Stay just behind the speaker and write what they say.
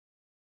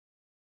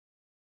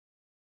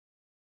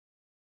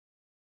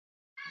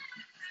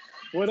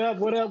What up,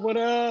 what up, what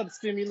up,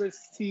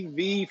 Stimulus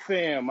TV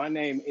fam? My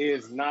name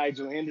is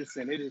Nigel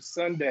Henderson. It is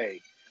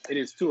Sunday. It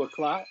is 2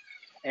 o'clock,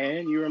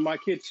 and you're in my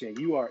kitchen.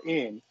 You are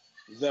in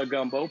the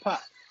Gumbo pot.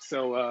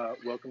 So,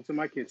 welcome to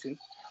my kitchen.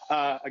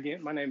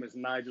 Again, my name is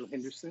Nigel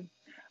Henderson.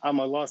 I'm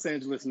a Los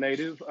Angeles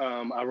native.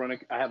 I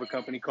have a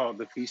company called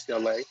The Feast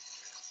LA.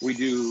 We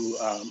do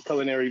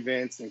culinary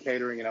events and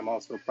catering, and I'm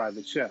also a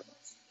private chef.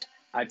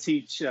 I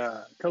teach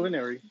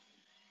culinary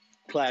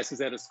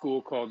classes at a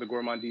school called the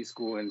Gourmandie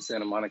School in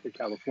Santa Monica,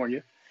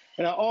 California.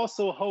 And I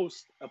also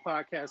host a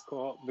podcast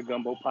called the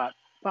Gumbo Pot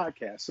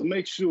Podcast. So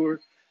make sure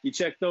you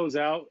check those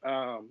out.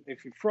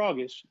 If you're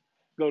froggish,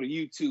 go to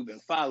YouTube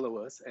and follow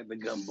us at the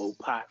Gumbo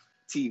Pot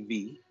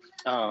TV.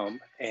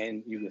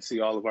 And you can see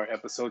all of our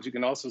episodes. You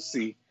can also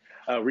see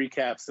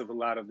recaps of a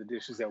lot of the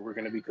dishes that we're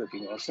going to be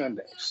cooking on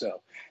Sunday.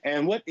 So,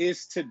 and what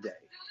is today?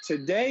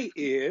 Today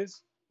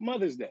is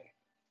Mother's Day.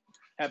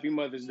 Happy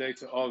Mother's Day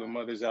to all the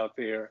mothers out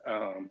there.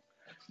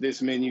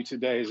 This menu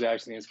today is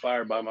actually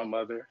inspired by my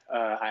mother.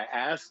 I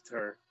asked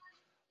her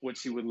what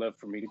she would love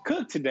for me to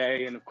cook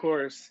today. And of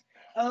course,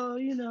 oh,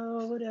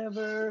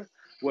 whatever.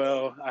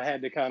 Well, I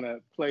had to kind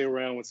of play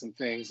around with some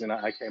things and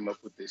I came up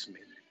with this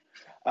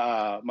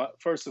menu.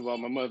 First of all,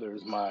 my mother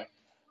is my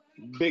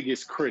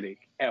biggest critic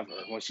ever.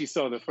 When she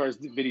saw the first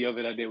video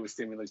that I did with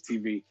Stimulus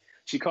TV,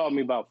 she called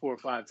me about 4 or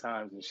 5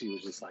 times and she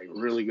was just like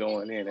really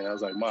going in. And I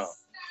was like, Mom,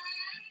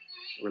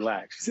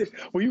 relax. She said,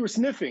 well, you were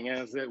sniffing. And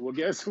I said, well,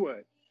 guess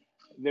what?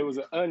 There was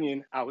an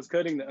onion. I was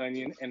cutting the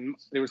onion and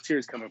there was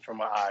tears coming from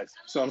my eyes.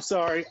 So I'm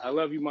sorry. I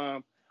love you,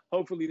 Mom.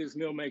 Hopefully this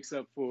meal makes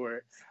up for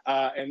it.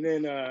 And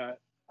then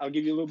I'll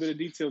give you a little bit of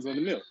details on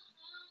the meal.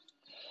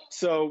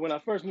 So when I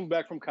first moved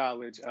back from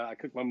college, I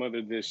cooked my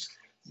mother this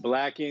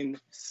blackened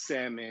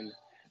salmon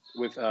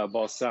with a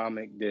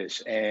balsamic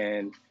dish.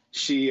 And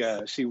she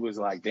was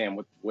like, damn,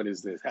 what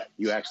is this?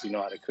 You actually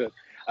know how to cook.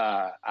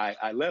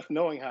 I left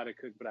knowing how to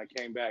cook, but I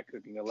came back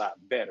cooking a lot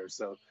better.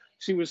 So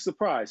she was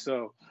surprised.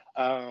 So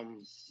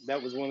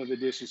that was one of the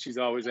dishes she's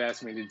always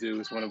asked me to do.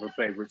 It's one of her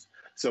favorites.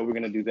 So we're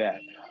going to do that.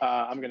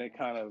 I'm going to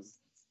kind of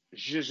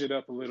zhuzh it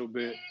up a little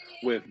bit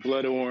with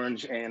blood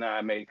orange, and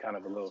I made kind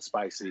of a little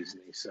spice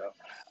seasoning. So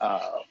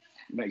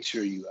make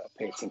sure you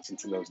pay attention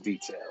to those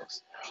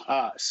details.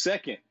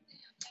 Second,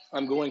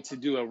 I'm going to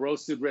do a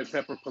roasted red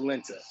pepper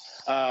polenta.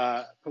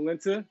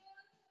 Polenta,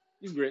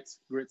 grits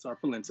are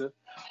polenta.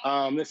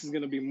 This is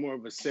going to be more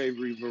of a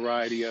savory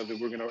variety of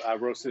it. I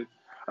roasted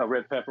a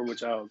red pepper,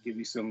 which I'll give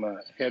you some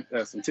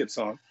tips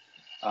on.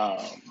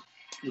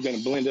 We're going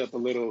to blend up a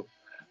little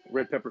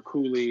red pepper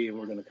coulis, and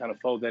we're going to kind of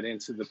fold that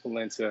into the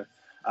polenta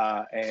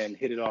and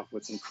hit it off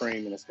with some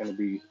cream, and it's going to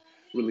be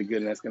really good,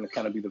 and that's going to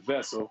kind of be the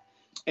vessel.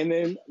 And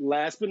then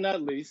last but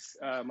not least,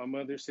 my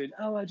mother said,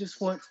 oh, I just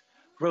want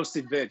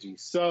roasted veggies.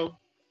 So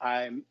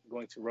I'm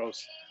going to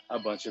roast a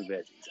bunch of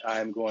veggies.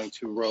 I'm going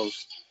to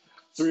roast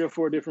 3 or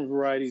 4 different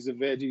varieties of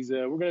veggies.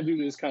 We're going to do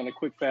this kind of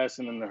quick, fast,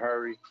 and in a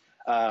hurry,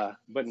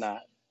 but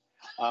not.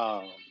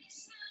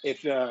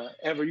 If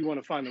ever you want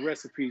to find the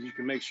recipes, you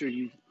can make sure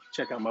you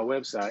check out my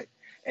website,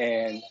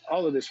 and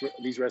all of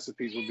these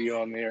recipes will be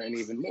on there and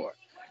even more.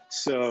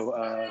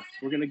 So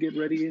we're going to get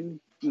ready and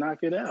knock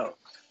it out.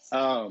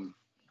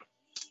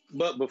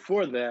 But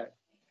before that,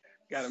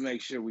 got to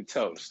make sure we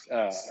toast.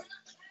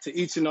 To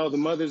each and all the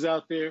mothers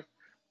out there,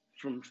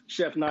 from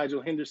Chef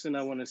Nigel Henderson,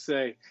 I want to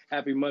say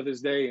Happy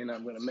Mother's Day, and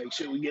I'm going to make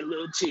sure we get a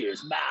little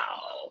cheers.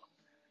 Bow.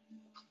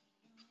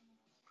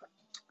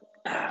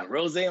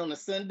 Rosé on a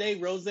Sunday,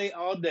 rosé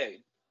all day.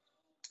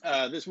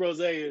 This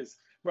rosé is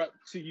brought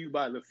to you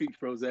by Lafitte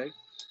Rosé.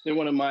 They're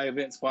one of my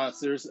event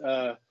sponsors.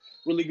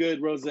 Really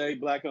good rosé,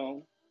 black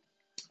owned,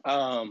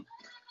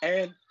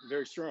 and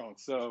very strong.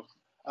 So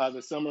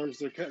the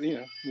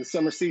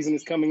summer season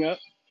is coming up.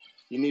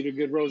 You need a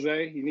good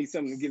rosé. You need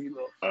something to give you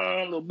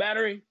a little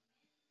battery.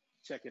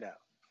 Check it out.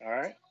 All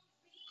right.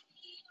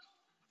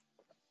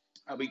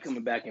 I'll be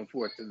coming back and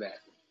forth to that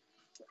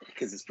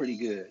because it's pretty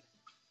good.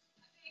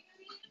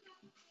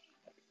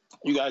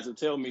 You guys will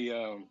tell me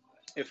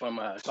if I'm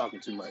talking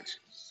too much.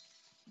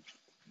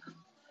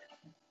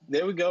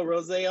 There we go.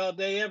 Rosé all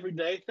day, every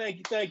day.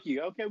 Thank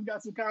you. Okay, we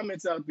got some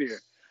comments out there.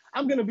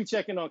 I'm going to be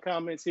checking on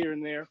comments here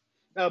and there.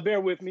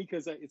 Bear with me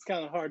because it's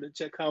kind of hard to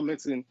check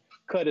comments and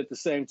cut at the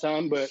same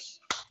time, but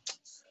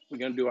we're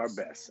going to do our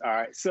best. All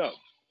right, so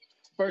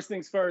first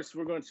things first,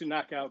 we're going to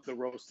knock out the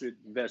roasted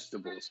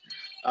vegetables.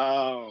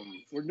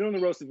 We're doing the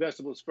roasted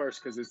vegetables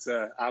first because it's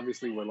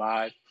obviously we're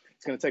live.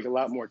 It's going to take a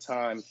lot more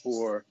time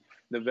for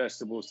the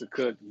vegetables to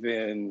cook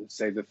than,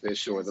 say, the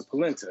fish or the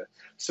polenta.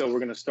 So we're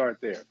going to start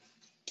there.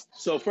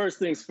 So first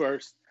things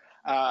first,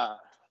 I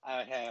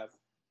have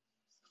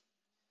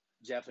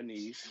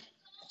Japanese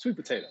sweet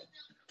potato,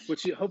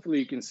 which hopefully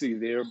you can see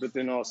there, but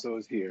then also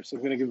is here. So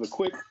I'm going to give a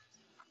quick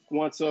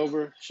once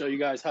over, show you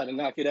guys how to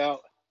knock it out.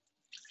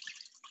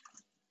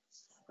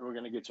 And we're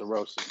going to get to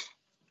roasting.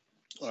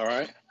 All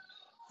right.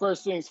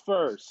 First things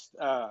first,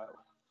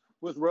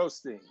 with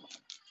roasting,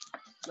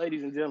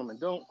 ladies and gentlemen,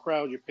 don't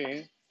crowd your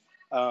pan.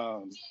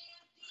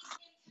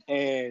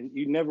 And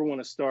you never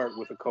want to start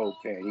with a cold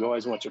pan. You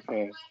always want your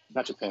pan,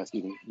 not your pan,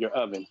 excuse me, your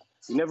oven.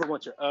 You never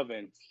want your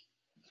oven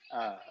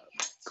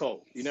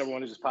cold. You never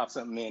want to just pop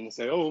something in and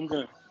say, "Oh, I'm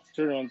gonna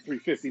turn it on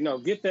 350." No,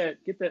 get that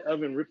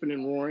oven ripping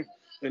and roaring.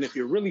 And if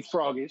you're really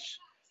froggish,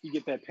 you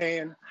get that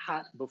pan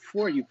hot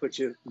before you put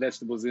your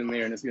vegetables in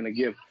there, and it's gonna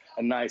give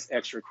a nice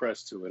extra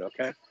crust to it.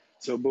 Okay,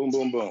 so boom,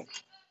 boom, boom.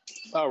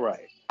 All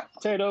right,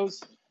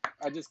 potatoes.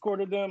 I just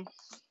quartered them.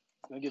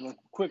 Gonna give them a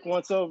quick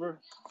once over.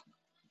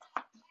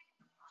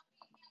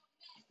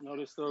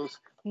 Notice those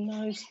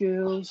knife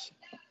skills.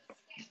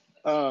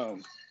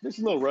 There's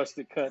a little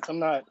rusted cuts.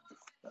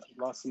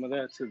 Lost some of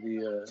that to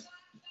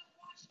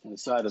the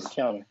side of the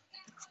counter.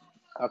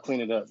 I'll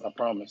clean it up, I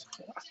promise.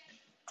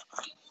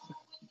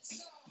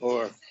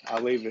 Or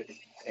I'll leave it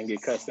and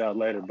get cussed out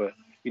later, but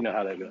you know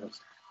how that goes.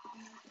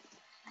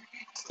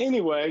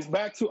 Anyways,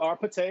 back to our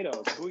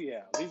potatoes. Oh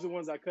yeah, these are the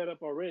ones I cut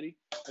up already.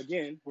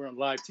 Again, we're on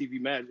live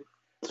TV magic,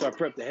 so I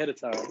prepped ahead of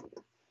time.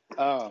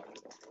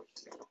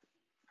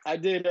 I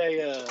did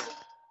a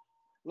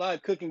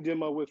live cooking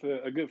demo with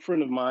a good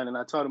friend of mine, and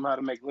I taught him how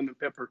to make lemon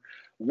pepper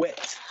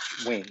wet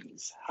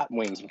wings, hot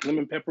wings with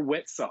lemon pepper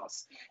wet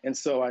sauce. And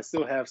so I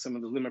still have some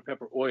of the lemon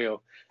pepper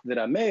oil that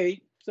I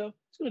made. So I'm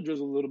just gonna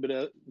drizzle a little bit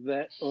of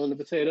that on the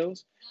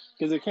potatoes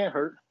because it can't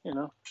hurt, you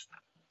know,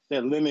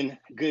 that lemon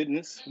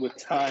goodness with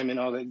thyme and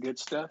all that good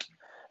stuff.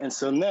 And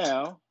so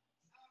now,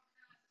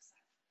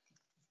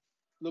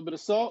 a little bit of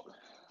salt,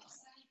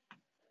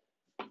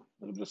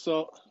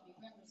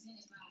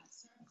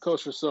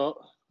 kosher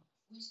salt.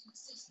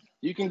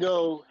 You can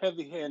go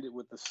heavy-handed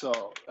with the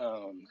salt.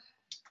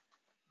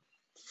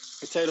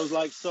 Potatoes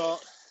like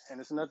salt, and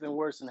it's nothing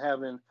worse than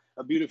having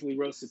a beautifully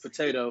roasted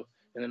potato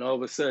and then all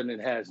of a sudden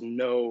it has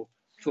no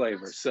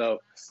flavor. So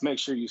make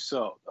sure you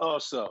salt.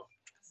 Also,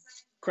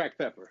 cracked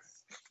pepper.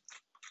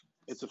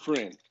 It's a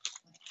friend.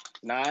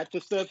 Not the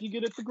stuff you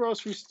get at the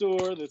grocery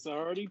store that's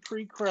already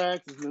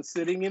pre-cracked. It's been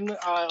sitting in the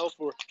aisle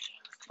for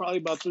probably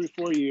about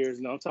 3-4 years.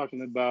 Now I'm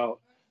talking about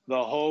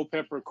the whole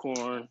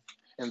peppercorn.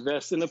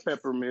 Invest in a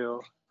pepper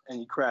mill and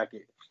you crack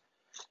it.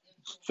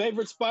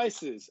 Favorite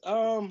spices?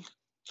 Sorry,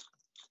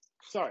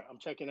 I'm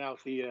checking out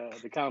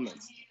the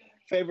comments.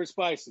 Favorite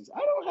spices? I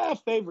don't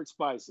have favorite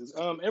spices.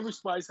 Every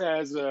spice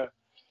has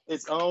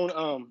its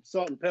own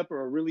salt and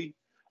pepper are really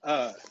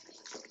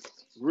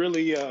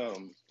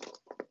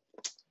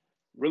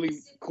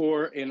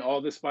core in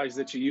all the spices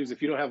that you use.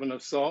 If you don't have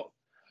enough salt,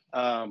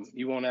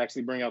 you won't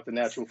actually bring out the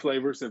natural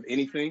flavors of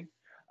anything.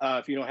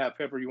 If you don't have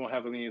pepper, you won't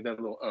have any of that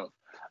little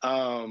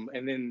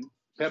and then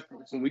pepper,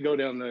 when we go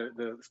down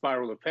the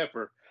spiral of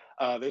pepper,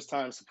 there's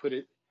times to put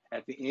it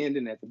at the end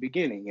and at the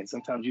beginning. And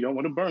sometimes you don't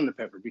want to burn the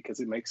pepper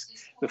because it makes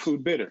the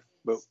food bitter,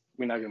 but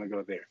we're not going to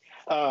go there.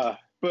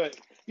 But,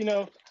 you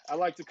know, I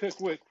like to cook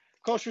with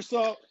kosher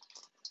salt,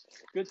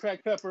 good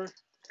cracked pepper,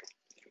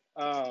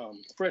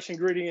 fresh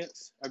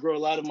ingredients. I grow a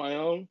lot of my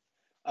own.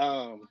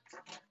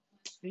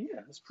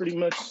 Yeah, that's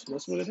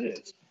what it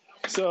is.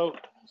 So,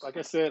 like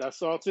I said, I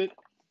salted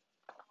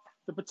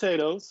the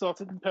potatoes,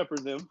 salted and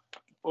peppered them,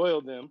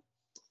 oiled them,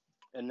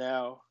 and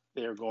now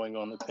they're going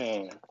on the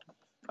pan.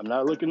 I'm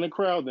not looking to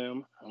crowd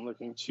them. I'm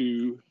looking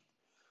to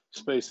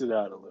space it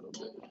out a little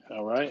bit.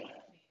 All right.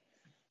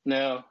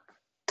 Now,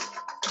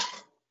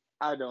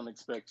 I don't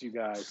expect you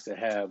guys to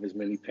have as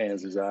many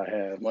pans as I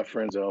have. My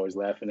friends are always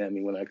laughing at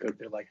me when I cook.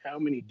 They're like, how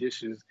many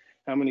dishes,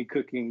 how many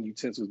cooking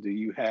utensils do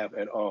you have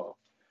at all?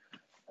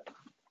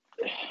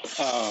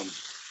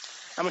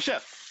 I'm a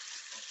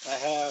chef. I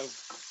have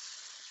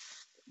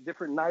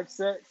different knife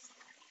sets.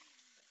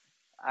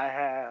 I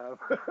have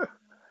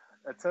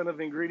a ton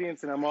of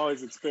ingredients, and I'm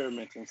always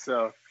experimenting.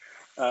 So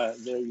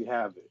there you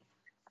have it.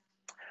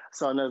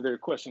 So another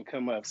question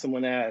come up.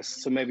 Someone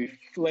asked, so maybe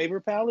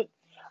flavor palette?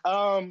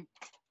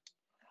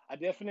 I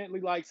definitely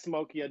like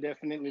smoky. I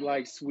definitely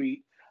like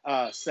sweet,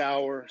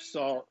 sour,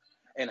 salt,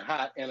 and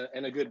hot,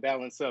 and a good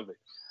balance of it.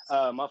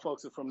 My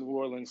folks are from New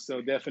Orleans,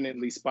 so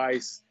definitely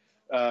spice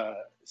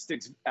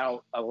sticks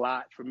out a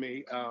lot for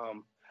me.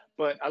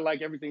 But I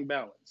like everything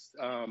balanced.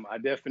 I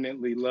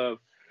definitely love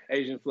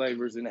Asian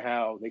flavors and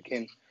how they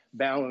can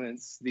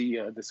balance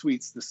the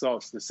sweets, the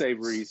salts, the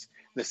savories,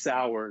 the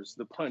sours,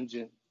 the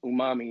pungent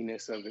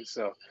umami-ness of it.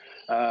 So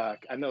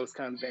I know it's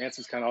kind of, the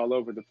answer's kind of all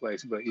over the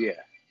place, but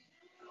yeah.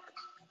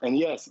 And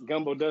yes,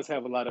 gumbo does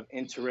have a lot of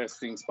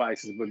interesting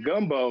spices, but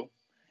gumbo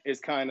is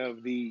kind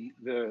of the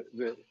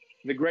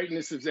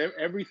greatness of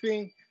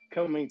everything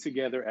coming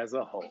together as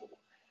a whole.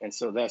 And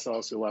so that's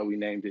also why we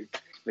named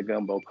it the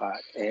Gumbo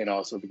Pot and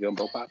also the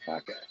Gumbo Pot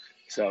Podcast.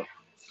 So,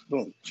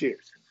 boom,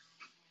 cheers.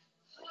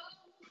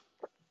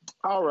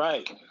 All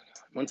right,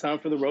 one time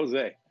for the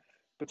rosé.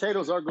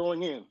 Potatoes are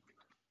going in.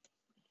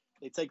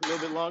 They take a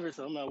little bit longer,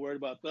 so I'm not worried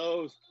about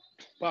those.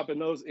 Popping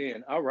those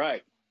in. All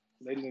right,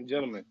 ladies and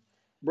gentlemen,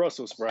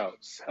 Brussels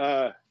sprouts.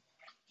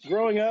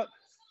 Growing up,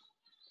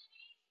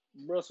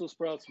 Brussels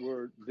sprouts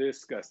were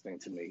disgusting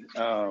to me.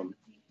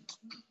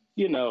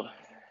 You know,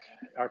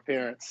 our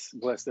parents,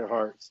 bless their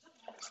hearts,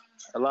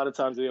 a lot of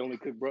times they only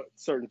cook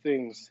certain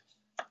things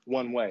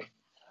one way.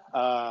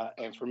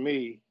 And for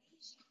me,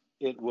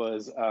 it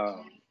was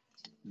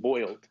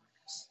boiled.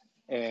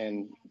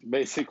 And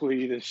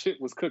basically the shit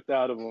was cooked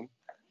out of them,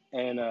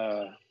 and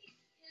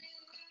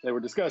they were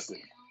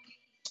disgusting.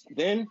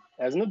 Then,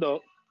 as an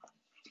adult,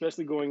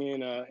 especially going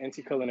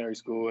into culinary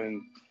school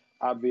and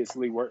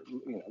obviously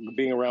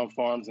being around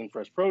farms and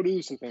fresh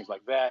produce and things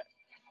like that,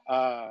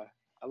 I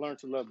learned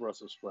to love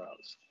Brussels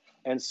sprouts.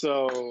 And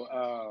so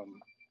I'm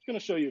going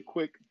to show you a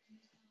quick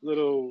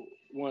little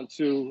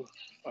 1-2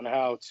 on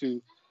how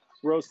to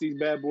roast these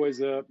bad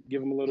boys up,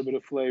 give them a little bit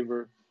of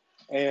flavor,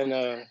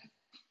 and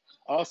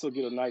also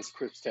get a nice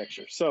crisp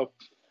texture. So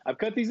I've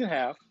cut these in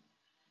half.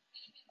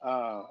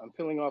 I'm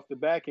peeling off the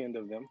back end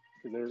of them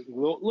because they're a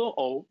little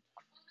old.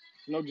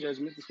 No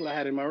judgment. This is what I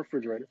had in my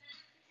refrigerator.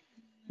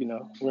 You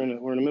know, we're in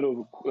the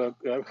middle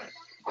of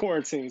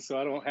quarantine, so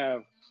I don't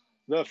have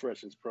the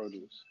freshest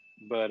produce,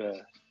 but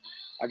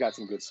I got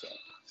some good stuff.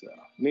 So,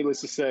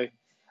 needless to say,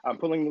 I'm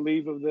pulling the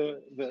leaf of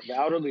the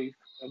outer leaf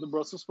of the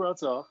Brussels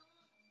sprouts off.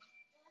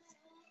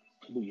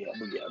 Booyah,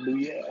 booyah,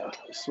 booyah.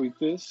 Sweep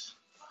this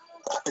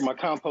for my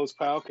compost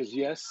pile, because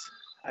yes,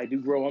 I do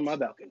grow on my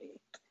balcony.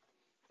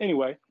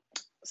 Anyway,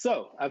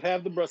 so I've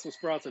had the Brussels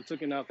sprouts. I've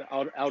taken out the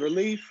outer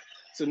leaf.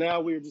 So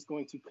now we're just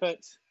going to cut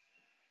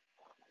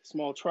a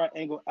small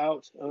triangle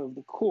out of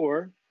the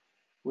core,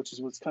 which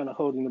is what's kind of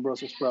holding the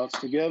Brussels sprouts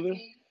together.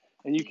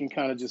 And you can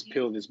kind of just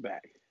peel this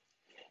back.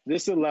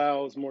 This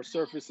allows more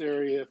surface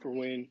area for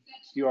when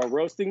you are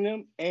roasting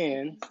them,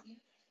 and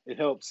it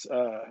helps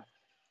to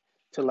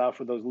allow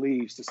for those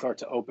leaves to start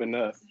to open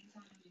up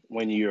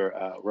when you're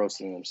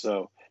roasting them.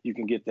 So you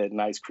can get that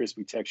nice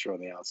crispy texture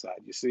on the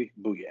outside. You see?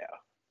 Booyah.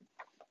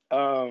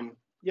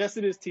 Yes,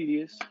 it is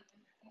tedious.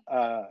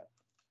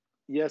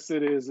 Yes,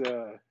 it is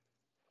a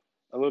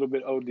little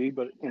bit OD,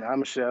 but you know,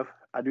 I'm a chef.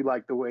 I do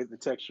like the way the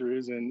texture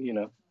is, and you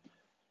know,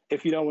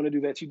 if you don't want to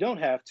do that, you don't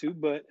have to.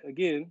 But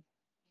again,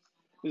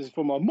 this is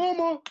for my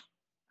mama,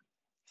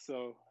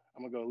 so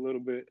I'm gonna go a little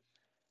bit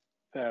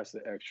past the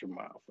extra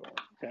mile for her.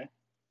 Okay.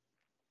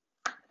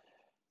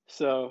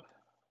 So,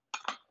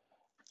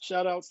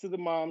 shout outs to the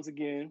moms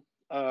again.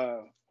 I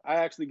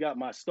actually got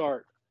my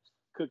start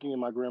cooking in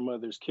my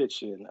grandmother's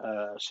kitchen.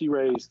 She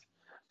raised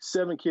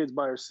 7 kids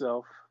by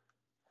herself.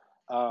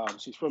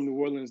 She's from New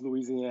Orleans,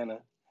 Louisiana.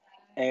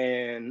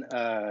 And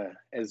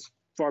as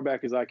far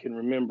back as I can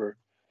remember,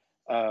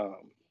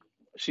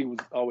 she was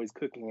always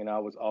cooking and I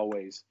was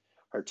always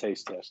her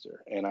taste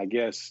tester. And I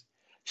guess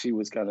she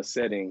was kind of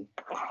setting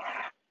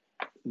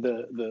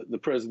the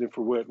precedent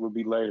for what would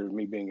be later,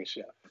 me being a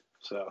chef.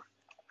 So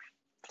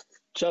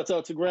shouts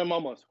out to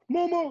grandmamas.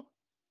 Mama!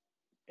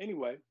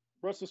 Anyway,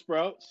 Brussels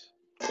sprouts.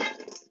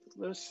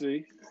 Let's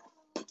see.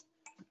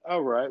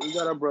 All right, we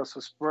got our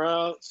Brussels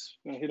sprouts.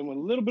 I'm gonna hit them with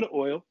a little bit of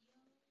oil.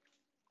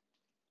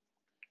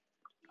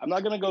 I'm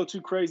not gonna go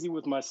too crazy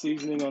with my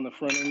seasoning on the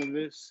front end of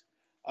this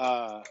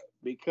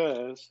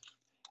because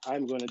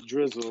I'm gonna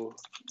drizzle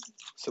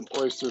some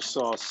oyster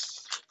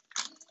sauce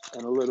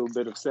and a little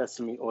bit of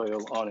sesame oil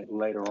on it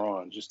later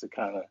on, just to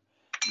kind of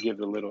give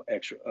it a little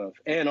extra oomph,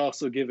 and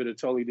also give it a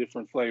totally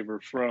different flavor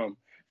from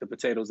the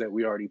potatoes that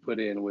we already put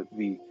in with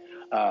the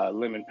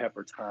lemon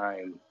pepper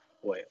thyme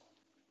oil.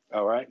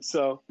 All right,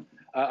 so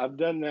I've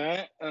done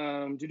that.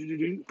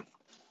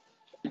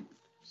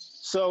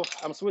 So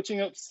I'm switching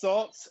up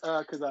salts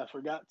because I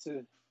forgot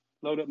to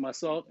load up my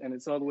salt, and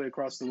it's all the way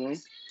across the room.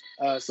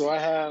 So I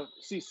have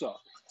sea salt.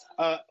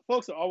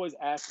 Folks are always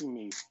asking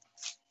me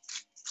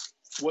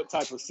what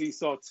type of sea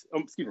salt,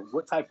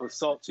 what type of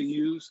salt to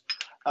use.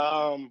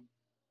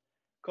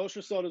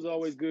 Kosher salt is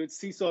always good.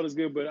 Sea salt is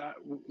good, but I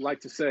like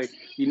to say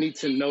you need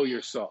to know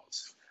your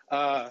salts.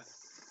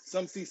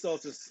 Some sea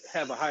salts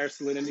have a higher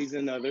salinity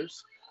than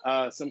others.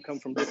 Some come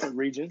from different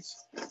regions,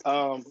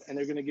 and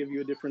they're going to give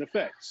you a different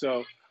effect.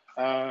 So,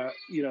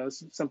 you know,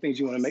 some things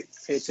you want to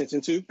pay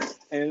attention to.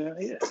 And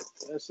yeah,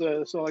 that's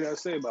all I got to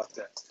say about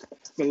that.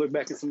 I'm going to look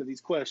back at some of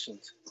these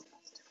questions.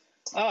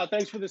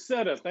 Thanks for the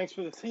setup. Thanks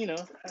for the, you know,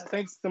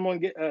 thanks.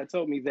 Someone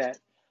told me that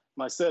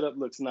my setup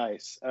looks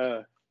nice.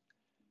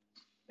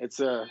 It's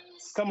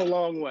come a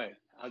long way.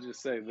 I'll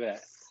just say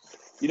that.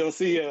 You don't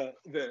see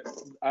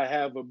I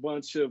have a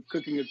bunch of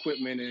cooking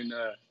equipment and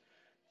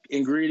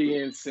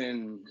ingredients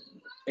and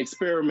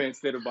experiments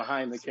that are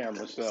behind the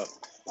camera. So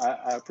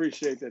I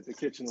appreciate that the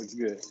kitchen looks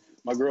good.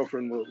 My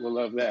girlfriend will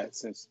love that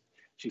since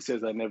she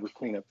says I never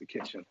clean up the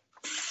kitchen.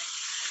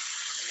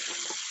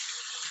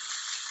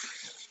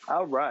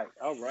 All right.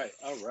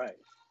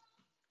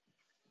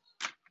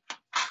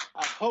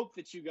 I hope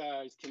that you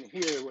guys can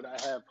hear what I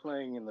have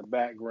playing in the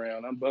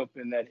background. I'm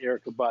bumping that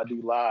Erykah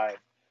Badu live.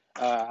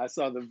 I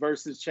saw the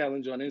Versus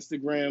Challenge on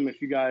Instagram. If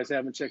you guys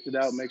haven't checked it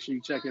out, make sure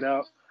you check it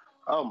out.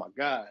 Oh my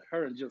God,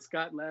 her and Jill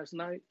Scott last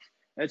night,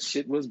 that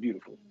shit was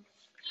beautiful.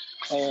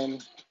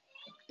 And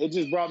it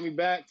just brought me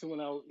back to when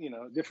I, you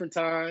know, different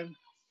time,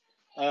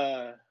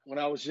 when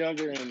I was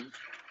younger, and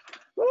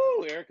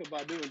woo, Erykah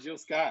Badu and Jill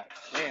Scott,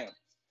 man,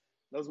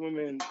 those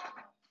women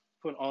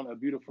put on a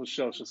beautiful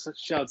show. So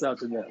shouts out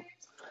to them.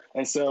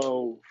 And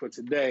so for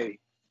today,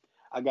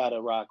 I gotta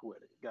rock with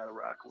it.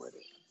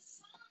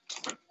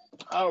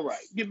 All right,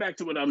 get back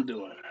to what I'm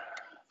doing.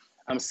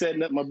 I'm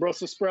setting up my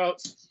Brussels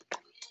sprouts,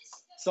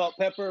 salt,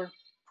 pepper,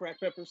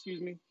 cracked pepper,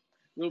 excuse me,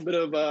 a little bit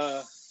of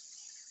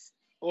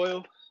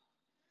oil,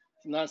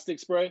 non-stick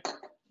spray.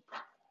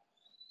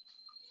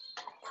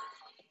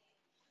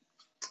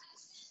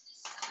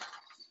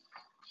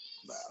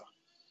 Wow.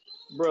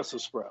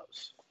 Brussels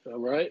sprouts. All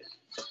right.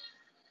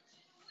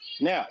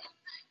 Now,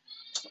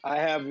 I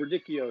have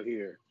radicchio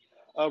here.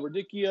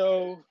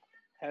 Radicchio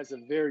has a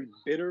very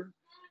bitter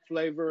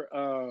flavor,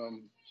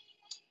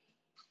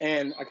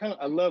 and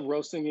I love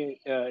roasting it.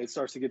 It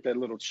starts to get that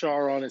little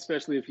char on it,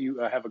 especially if you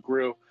have a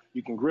grill.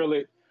 You can grill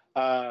it.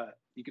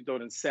 You can throw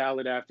it in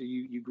salad after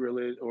you grill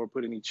it, or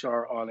put any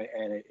char on it,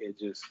 and it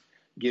just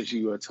gives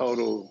you a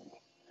total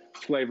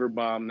flavor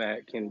bomb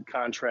that can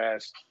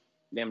contrast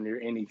damn near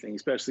anything,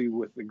 especially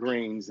with the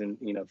greens and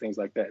things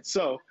like that.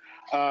 So,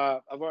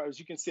 as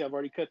you can see, I've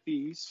already cut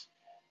these.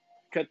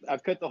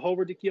 I've cut the whole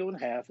radicchio in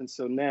half, and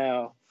so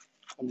now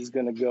I'm just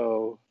gonna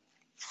go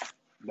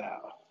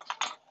now,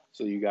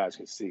 so you guys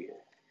can see it.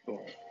 Boom,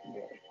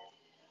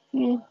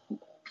 boom.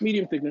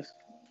 Medium thickness.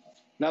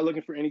 Not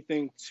looking for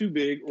anything too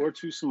big or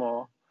too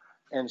small,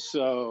 and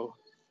so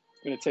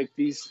I'm gonna take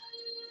these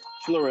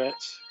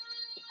florets.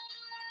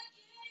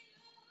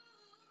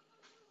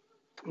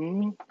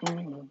 All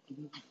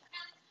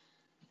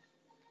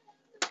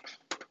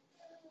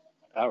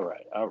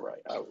right.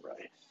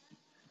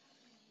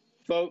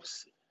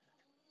 Folks,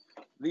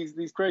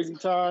 these crazy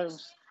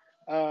times,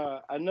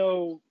 I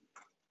know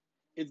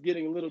it's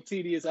getting a little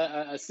tedious.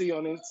 I see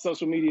on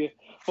social media,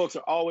 folks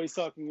are always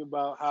talking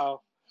about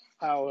how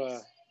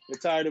they're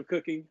tired of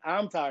cooking.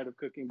 I'm tired of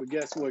cooking, but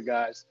guess what,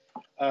 guys?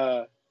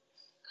 We're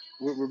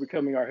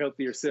becoming our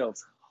healthier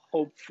selves,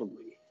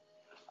 hopefully.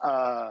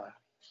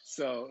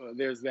 So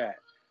there's that.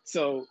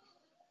 So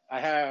I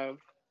have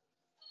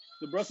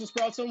the Brussels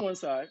sprouts on one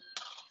side,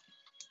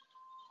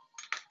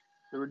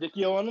 the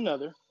radicchio on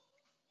another.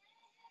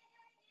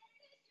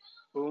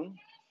 Boom.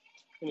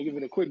 Gonna give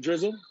it a quick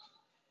drizzle.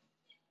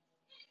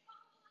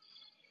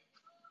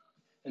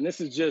 And this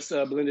is just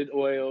blended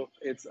oil.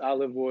 It's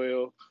olive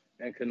oil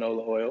and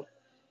canola oil.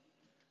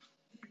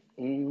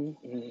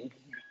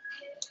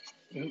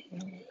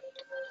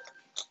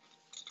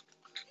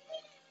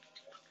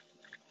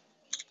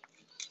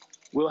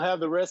 We'll have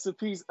the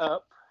recipes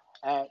up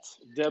at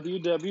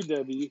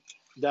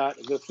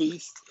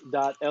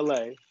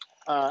www.thefeast.la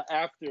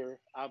after,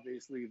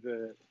 obviously,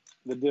 the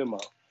demo.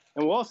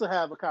 And we'll also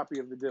have a copy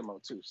of the demo,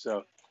 too,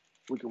 so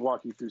we can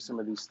walk you through some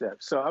of these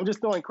steps. So I'm just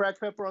throwing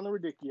cracked pepper on the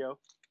radicchio.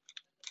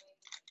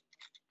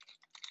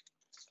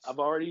 I've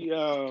already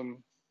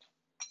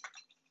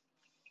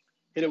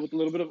hit it with a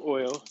little bit of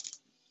oil,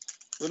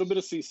 a little bit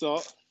of sea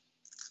salt.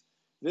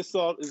 This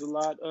salt is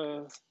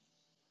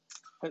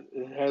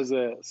it has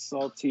a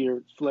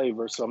saltier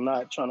flavor, so I'm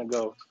not trying to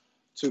go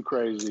too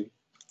crazy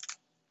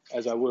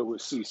as I would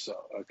with sea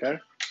salt, okay?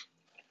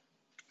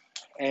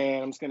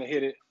 And I'm just gonna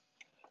hit it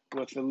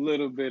with a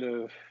little bit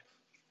of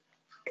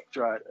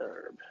dried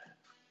herb.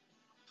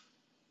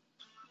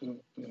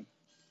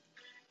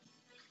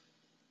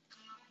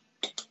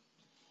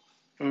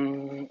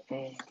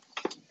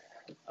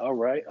 All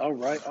right.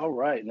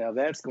 Now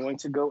that's going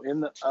to go in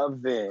the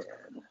oven.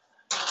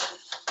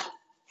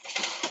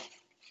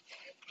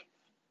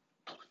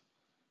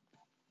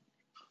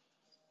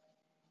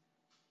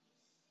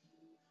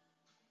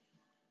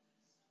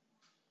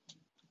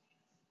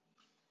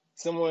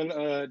 Someone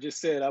just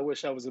said, I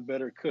wish I was a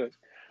better cook.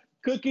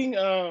 Cooking,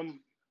 I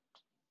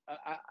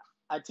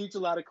teach a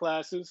lot of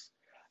classes.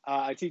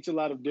 I teach a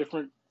lot of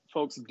different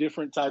folks,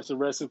 different types of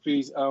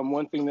recipes.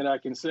 One thing that I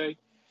can say,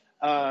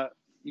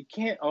 you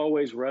can't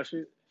always rush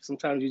it.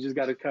 Sometimes you just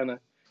got to kind of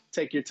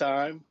take your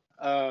time.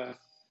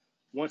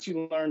 Once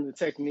you learn the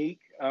technique,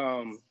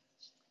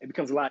 it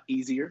becomes a lot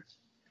easier.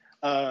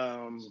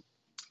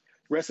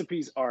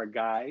 Recipes are a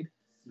guide.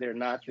 They're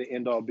not the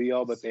end all be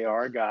all, but they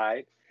are a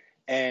guide.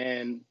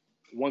 And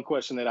one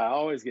question that I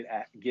always get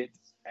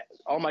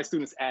all my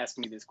students ask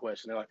me this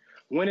question. They're like,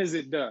 when is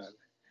it done?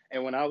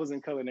 And when I was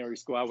in culinary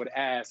school, I would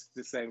ask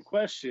the same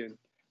question.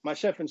 My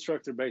chef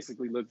instructor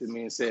basically looked at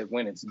me and said,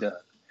 when it's done.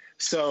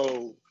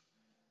 So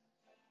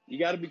you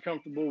got to be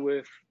comfortable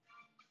with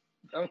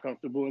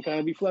uncomfortable and kind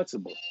of be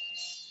flexible.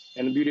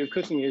 And the beauty of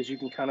cooking is you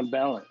can kind of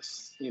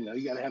balance. You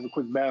got to have a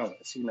quick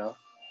balance,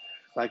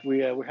 Like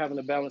we're having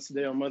a balance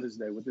today on Mother's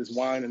Day with this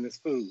wine and this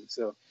food.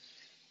 So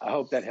I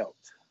hope that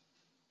helped.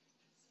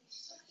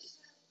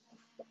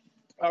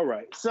 All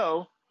right,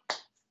 so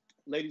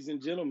ladies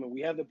and gentlemen,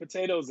 we have the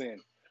potatoes in,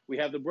 we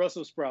have the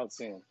Brussels sprouts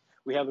in,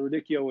 we have the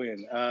radicchio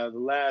in. The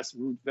last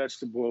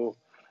vegetable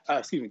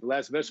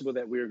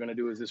that we are going to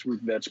do is this root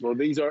vegetable.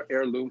 These are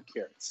heirloom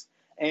carrots,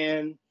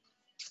 and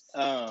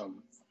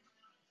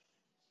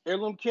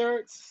heirloom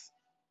carrots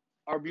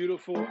are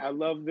beautiful. I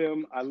love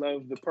them. I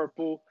love the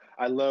purple.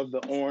 I love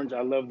the orange.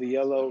 I love the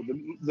yellow.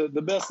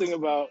 The best thing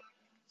about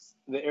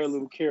the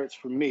heirloom carrots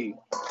for me.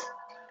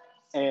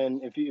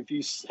 And if you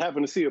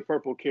happen to see a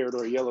purple carrot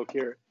or a yellow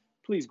carrot,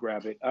 please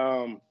grab it.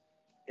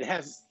 It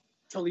has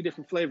totally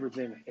different flavor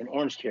than an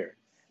orange carrot.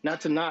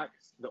 Not to knock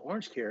the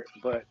orange carrot,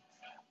 but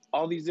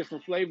all these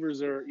different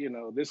flavors are,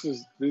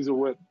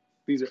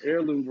 these are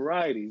heirloom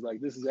varieties.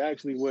 Like this is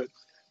actually what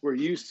we're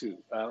used to.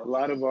 A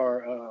lot of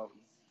our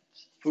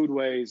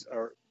foodways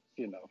are,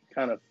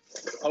 kind of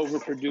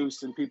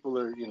overproduced, and people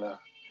are,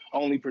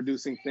 only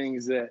producing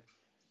things that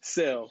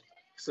sell.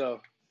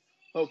 So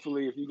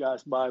hopefully, if you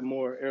guys buy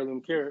more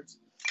heirloom carrots,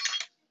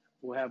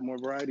 we'll have more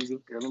varieties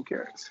of heirloom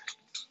carrots.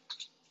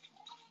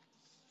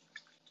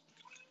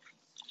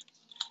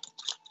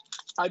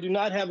 I do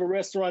not have a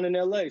restaurant in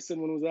LA.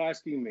 Someone was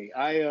asking me.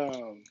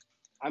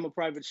 I'm a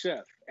private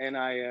chef, and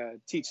I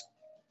teach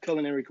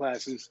culinary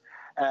classes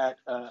at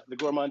the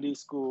Gourmandise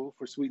School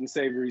for Sweet and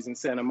Savories in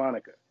Santa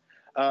Monica.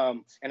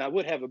 And I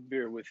would have a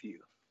beer with you,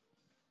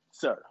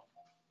 sir.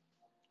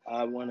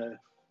 I want to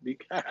be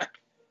kind.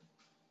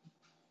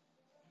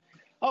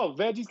 Oh,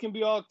 veggies can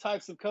be all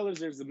types of colors.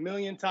 There's a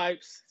million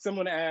types.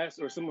 Someone asked,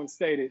 or someone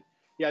stated,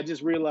 yeah, I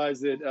just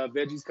realized that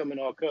veggies come in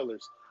all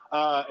colors.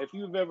 If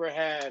you've ever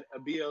had a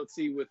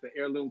BLT with an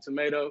heirloom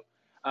tomato,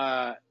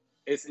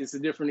 it's a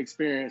different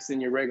experience than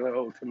your regular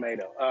old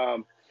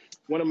tomato.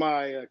 One of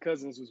my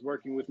cousins was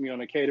working with me on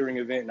a catering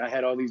event, and I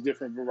had all these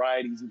different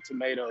varieties of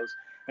tomatoes,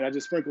 and I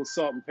just sprinkled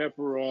salt and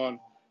pepper on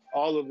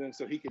all of them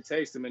so he could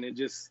taste them, and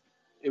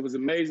it was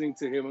amazing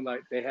to him,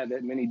 like they had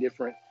that many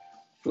different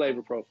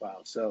flavor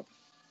profiles. So,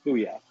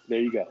 booyah, there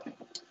you go.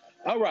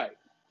 All right,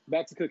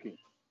 back to cooking.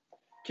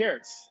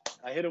 Carrots,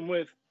 I hit them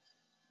with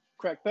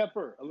cracked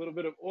pepper, a little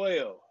bit of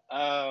oil.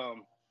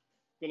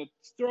 Gonna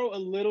throw a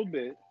little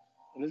bit,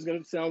 and this is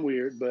gonna sound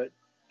weird, but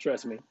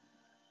trust me,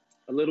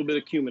 a little bit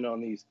of cumin on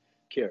these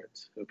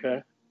carrots,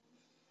 okay?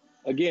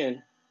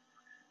 Again,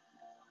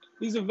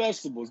 these are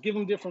vegetables. Give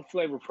them different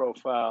flavor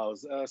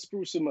profiles.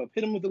 Spruce them up.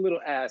 Hit them with a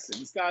little acid.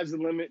 The sky's the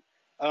limit.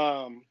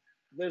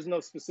 There's no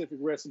specific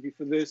recipe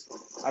for this.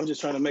 I'm just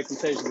trying to make them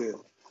taste good,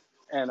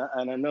 and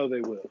I know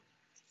they will.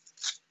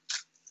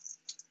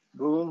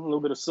 Boom, a little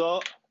bit of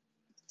salt.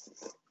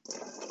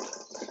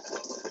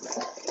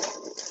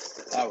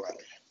 All right.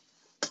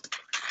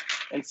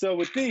 And so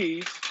with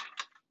these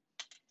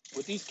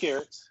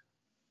carrots,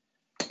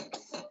 a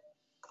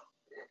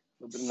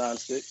little bit of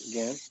nonstick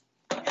again.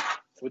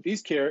 With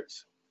these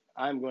carrots,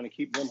 I'm going to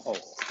keep them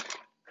whole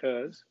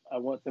because I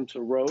want them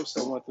to roast.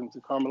 I want them to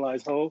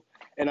caramelize whole.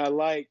 And I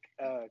like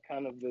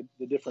kind of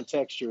the different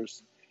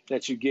textures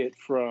that you get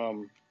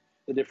from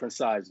the different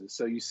sizes.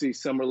 So you see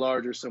some are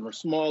larger, some are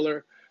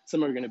smaller,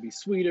 some are going to be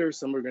sweeter,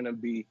 some are going to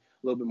be a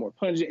little bit more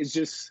pungent. It's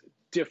just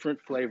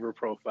different flavor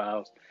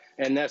profiles.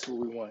 And that's what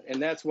we want.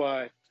 And that's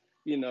why,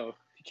 you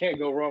can't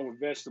go wrong with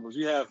vegetables.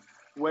 You have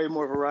way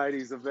more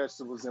varieties of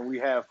vegetables than we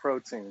have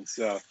protein.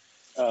 So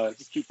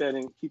just keep that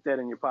in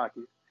your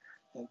pocket.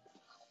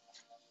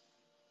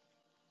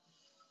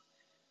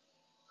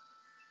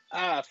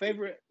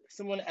 Favorite.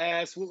 Someone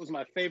asked, what was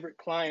my favorite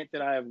client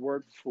that I have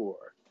worked for?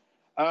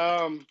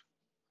 I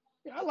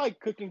like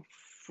cooking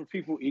for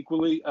people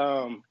equally.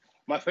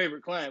 My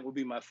favorite client would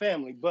be my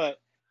family, but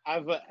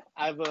I've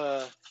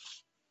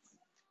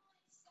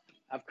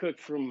cooked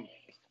from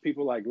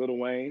people like Lil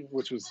Wayne,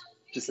 which was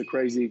just a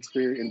crazy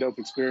experience and dope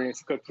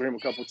experience. I cooked for him a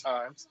couple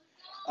times.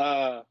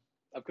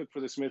 I've cooked for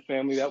the Smith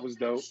family. That was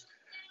dope.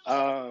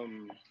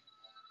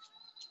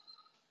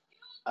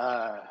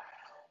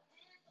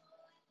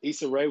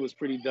 Issa Rae was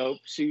pretty dope.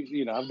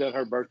 She, I've done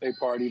her birthday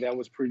party. That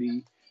was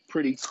pretty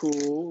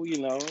cool.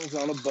 It was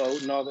on a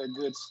boat and all that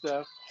good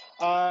stuff.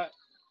 But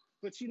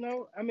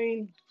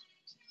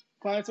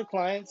clients are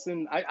clients,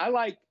 and I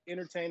like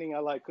entertaining. I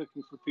like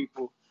cooking for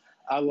people.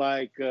 I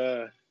like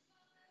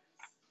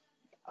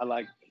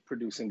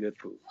producing good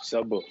food.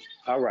 So boom.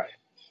 All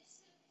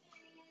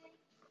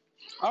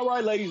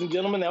right, ladies and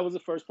gentlemen, that was the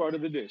first part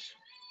of the dish.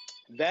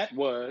 That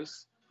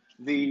was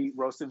the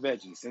roasted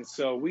veggies, and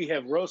so we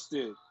have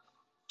roasted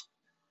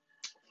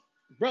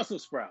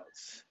Brussels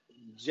sprouts,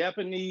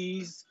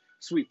 Japanese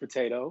sweet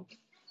potato,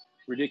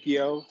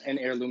 radicchio, and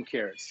heirloom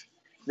carrots.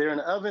 They're in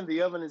the oven.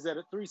 The oven is at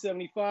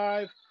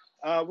 375.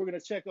 We're going to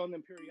check on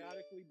them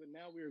periodically, but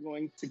now we're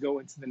going to go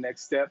into the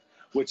next step,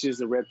 which is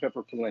the red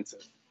pepper polenta.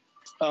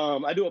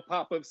 I do a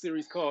pop-up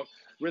series called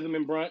Rhythm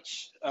and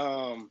Brunch.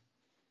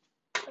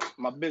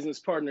 My business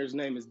partner's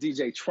name is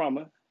DJ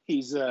Trauma.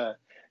 He's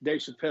Dave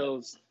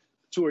Chappelle's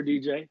tour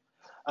DJ.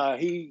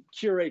 He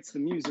curates the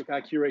music.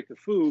 I curate the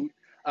food.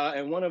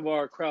 And one of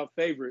our crowd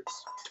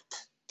favorites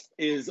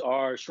is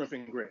our shrimp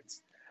and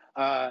grits.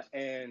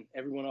 And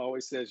everyone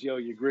always says, yo,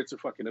 your grits are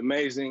fucking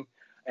amazing.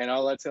 And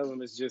all I tell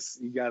them is just,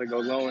 you got to go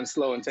low and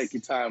slow and take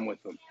your time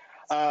with them.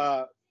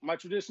 My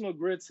traditional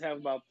grits have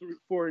about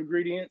 4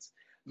 ingredients.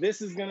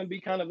 This is going to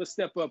be kind of a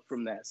step up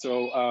from that.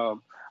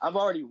 So I've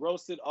already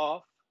roasted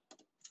off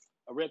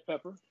a red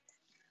pepper.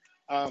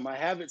 I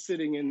have it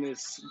sitting in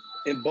this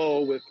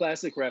bowl with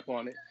plastic wrap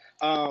on it.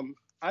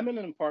 I'm in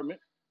an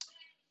apartment.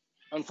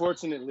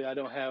 Unfortunately, I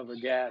don't have a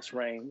gas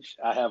range.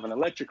 I have an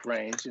electric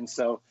range. And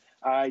so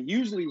I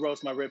usually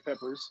roast my red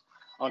peppers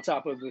on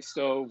top of the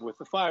stove with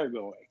the fire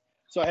going.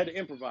 So I had to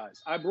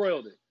improvise. I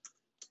broiled it.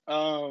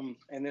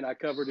 And then I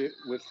covered it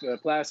with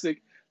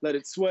plastic, let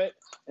it sweat.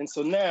 And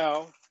so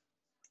now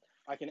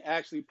I can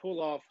actually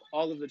pull off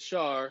all of the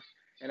char,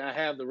 and I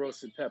have the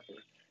roasted pepper.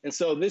 And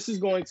so this is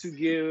going to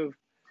give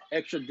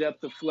extra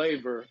depth of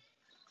flavor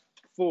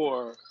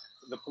for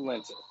the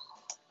polenta.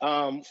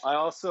 I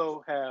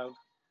also have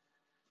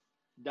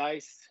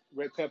diced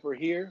red pepper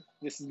here.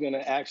 This is going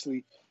to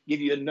actually give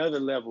you another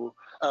level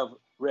of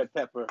red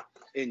pepper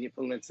in your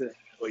polenta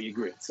or your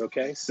grits,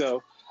 okay?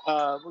 So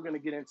we're going to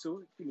get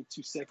into it. Give me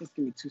 2 seconds.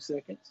 Give me 2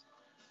 seconds.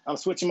 I'm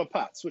switching my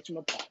pots.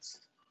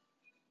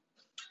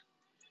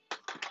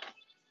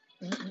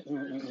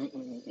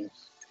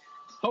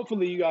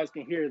 Hopefully you guys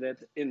can hear that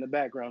in the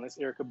background. It's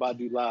Erykah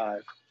Badu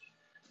live.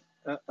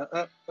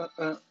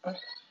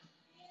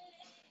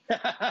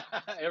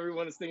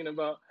 Everyone is thinking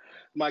about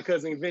my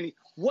cousin Vinny.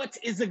 What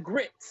is a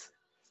grit?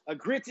 A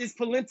grit is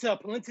polenta.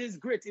 Polenta is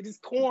grit. It is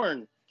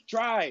corn,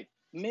 dried,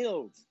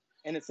 milled,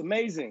 and it's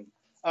amazing.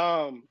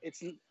 I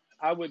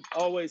would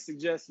always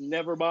suggest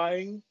never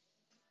buying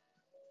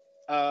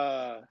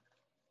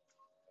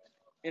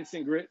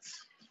instant grits.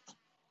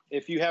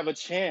 If you have a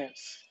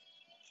chance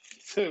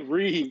to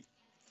read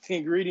the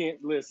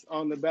ingredient list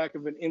on the back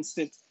of an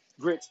instant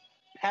grits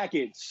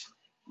package,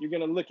 you're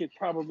going to look at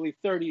probably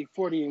 30,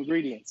 40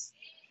 ingredients,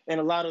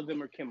 and a lot of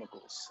them are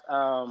chemicals.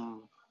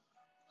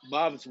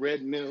 Bob's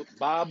Red Mill,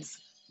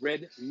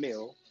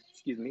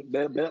 excuse me,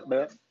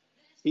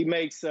 he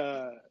makes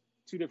 2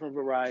 different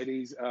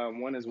varieties.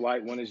 One is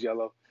white, one is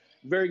yellow.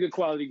 Very good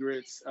quality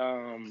grits.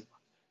 You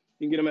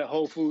can get them at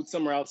Whole Foods.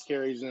 Somewhere else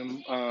carries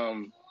them.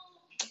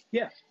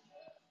 Yeah.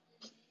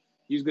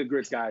 Use good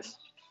grits, guys.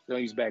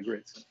 Don't use bad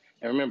grits.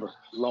 And remember,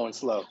 low and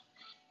slow.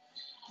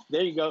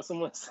 There you go.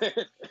 Someone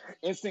said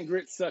instant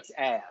grit sucks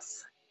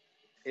ass.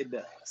 It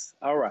does.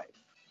 All right.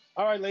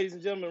 All right, ladies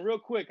and gentlemen, real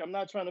quick. I'm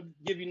not trying to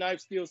give you knife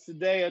skills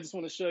today. I just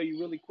want to show you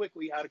really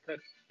quickly how to cut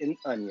an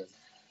onion.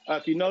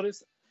 If you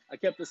notice, I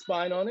kept the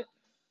spine on it.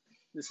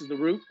 This is the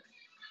root.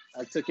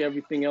 I took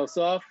everything else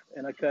off,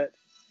 and I cut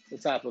the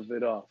top of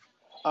it off.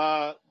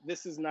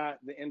 This is not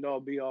the end-all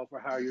be-all for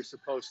how you're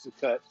supposed to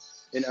cut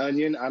an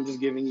onion. I'm just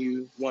giving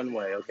you one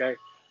way, okay?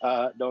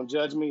 Don't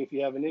judge me. If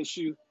you have an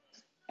issue,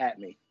 at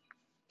me.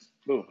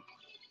 Boom.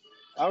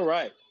 All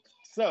right.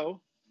 So,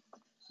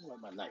 let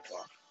my knife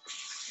off.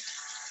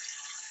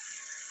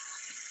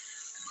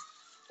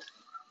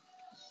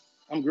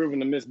 I'm grooving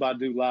to Miss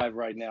Badu live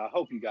right now. I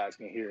hope you guys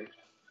can hear it.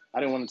 I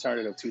didn't want to turn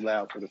it up too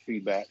loud for the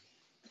feedback.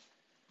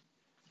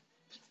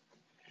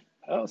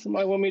 Oh,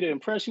 somebody want me to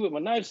impress you with my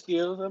knife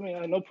skills. I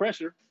mean, no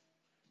pressure.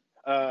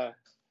 I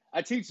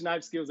teach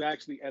knife skills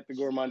actually at the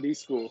Gourmandie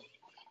School,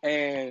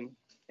 and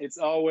it's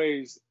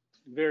always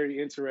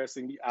very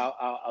interesting.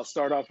 I'll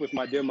start off with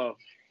my demo,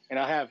 and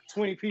I have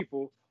 20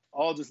 people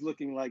all just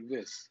looking like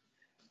this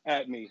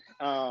at me.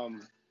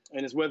 And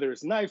it's whether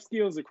it's knife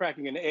skills or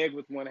cracking an egg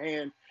with one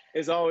hand,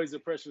 it's always a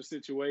pressure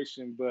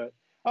situation, but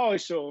I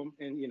always show them,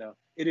 and you know,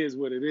 it is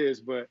what it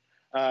is, but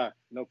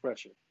no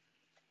pressure.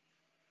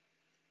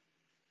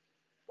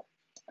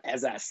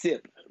 As I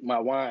sip my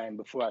wine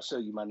before I show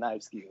you my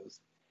knife skills,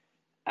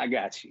 I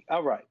got you.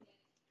 All right.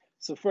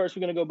 So first,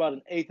 we're going to go about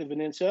 1/8 of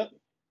an inch up.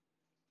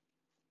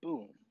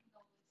 Boom.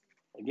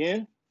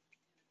 Again.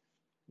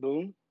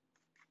 Boom.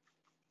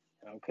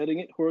 And I'm cutting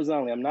it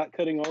horizontally. I'm not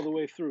cutting all the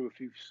way through, if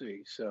you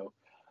see. So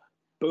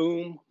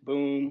boom,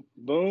 boom,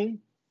 boom.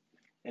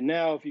 And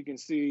now if you can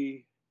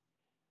see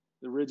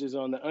the ridges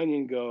on the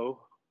onion go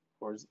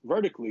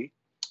vertically,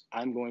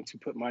 I'm going to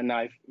put my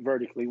knife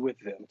vertically with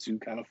them to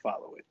kind of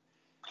follow it.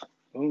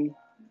 Boom.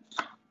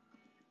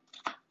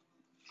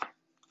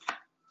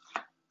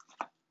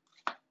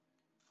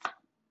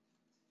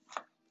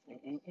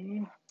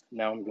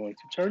 Now I'm going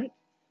to turn it,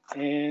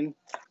 and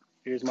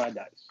here's my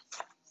dice.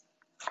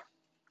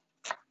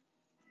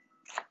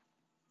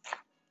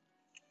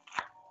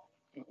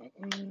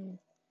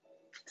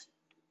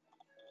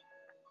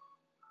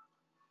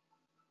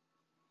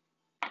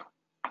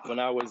 When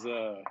I was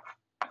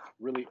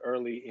really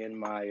early in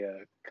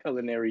my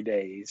culinary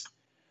days,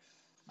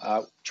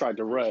 I tried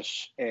to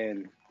rush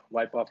and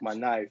wipe off my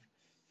knife,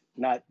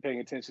 not paying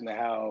attention to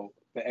how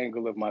the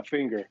angle of my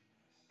finger,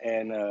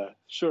 and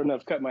sure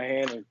enough, cut my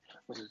hand and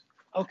was just,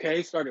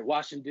 okay, started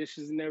washing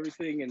dishes and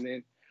everything, and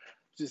then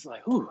just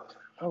like, whew,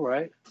 all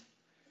right,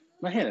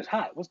 my hand is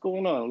hot. What's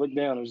going on? I looked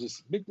down, it was just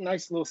a big,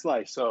 nice little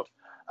slice. So,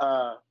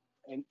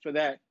 and for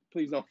that,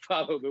 please don't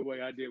follow the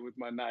way I did with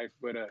my knife,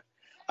 but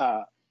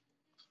I'm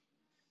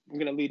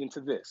going to lead into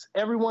this.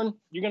 Everyone,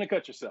 you're going to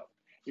cut yourself.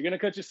 You're going to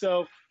cut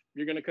yourself.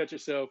 You're going to cut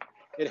yourself.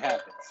 It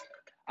happens.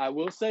 I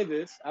will say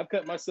this. I've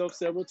cut myself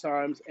several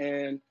times,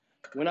 and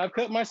when I've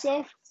cut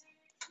myself,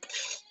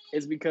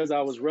 it's because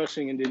I was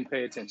rushing and didn't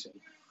pay attention.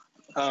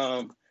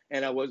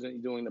 And I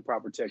wasn't doing the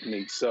proper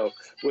technique. So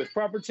with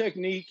proper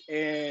technique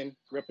and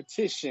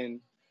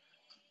repetition,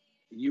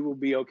 you will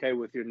be okay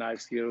with your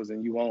knife skills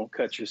and you won't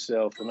cut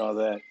yourself and all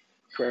that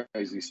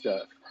crazy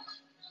stuff.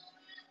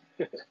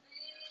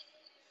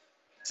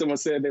 Someone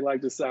said they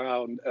like the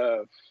sound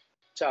of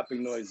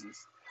chopping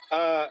noises.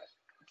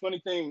 Funny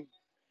thing,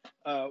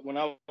 when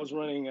I was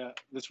running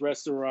this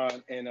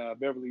restaurant in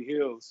Beverly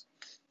Hills,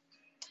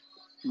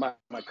 my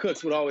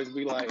cooks would always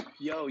be like,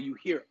 yo, you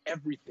hear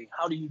everything.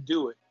 How do you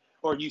do it?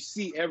 Or you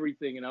see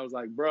everything. And I was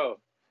like, bro,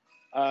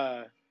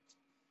 I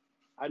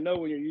know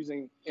when you're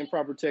using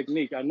improper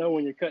technique. I know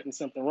when you're cutting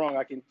something wrong.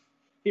 I can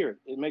hear it.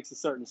 It makes a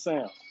certain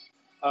sound.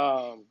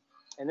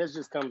 And this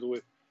just comes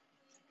with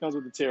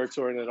the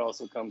territory, and it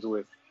also comes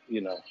with,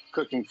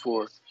 cooking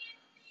for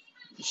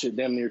shit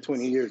damn near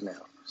 20 years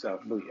now. So,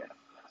 booyah.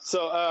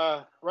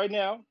 So right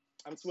now,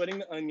 I'm sweating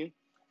the onion.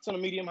 It's on a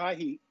medium-high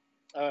heat.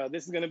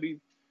 This is going to be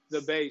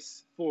the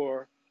base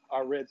for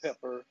our red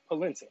pepper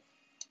polenta.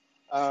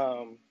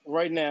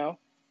 Right now,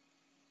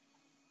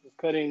 we're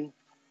cutting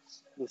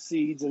the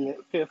seeds and the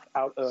pith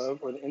out of,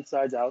 or the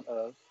insides out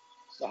of,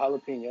 the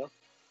jalapeno.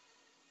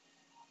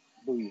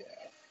 Booyah.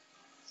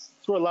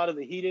 That's where a lot of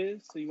the heat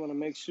is, so you want to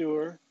make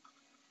sure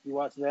you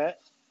watch that.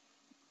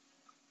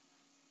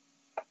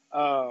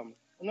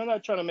 And I'm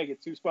not trying to make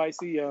it too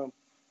spicy.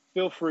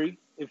 Feel free.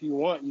 If you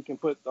want, you can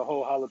put the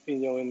whole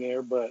jalapeno in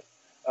there, but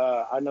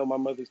I know my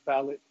mother's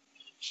palate.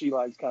 She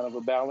likes kind of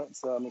a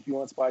balance. If you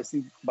want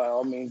spicy, by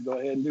all means, go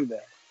ahead and do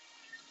that.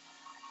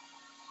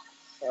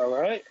 All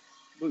right.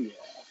 Booyah.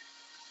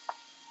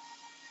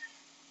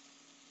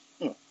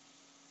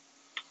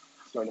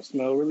 Starting to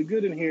smell really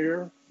good in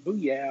here.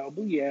 Booyah,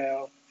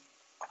 booyah.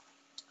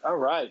 All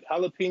right.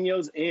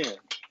 Jalapenos in.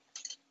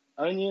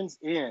 Onions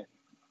in.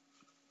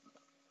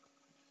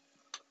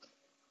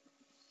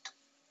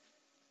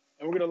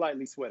 And we're going to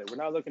lightly sweat it. We're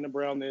not looking to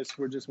brown this.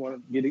 We just want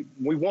to get it.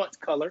 We want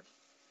color.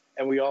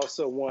 And we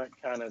also want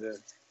kind of to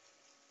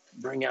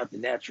bring out the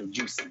natural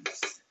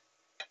juices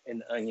in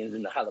the onions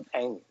and the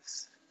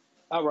jalapenos.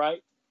 All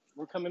right,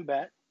 we're coming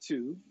back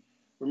to,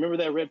 remember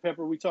that red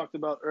pepper we talked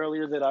about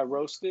earlier that I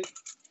roasted?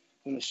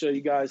 I'm going to show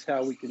you guys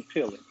how we can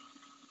peel it.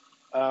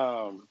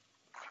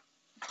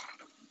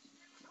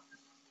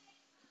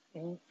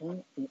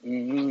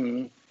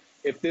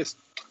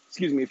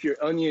 If your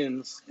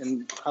onions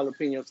and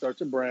jalapenos start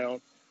to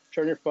brown,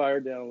 turn your fire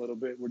down a little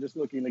bit. We're just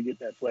looking to get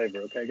that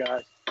flavor, okay,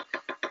 guys?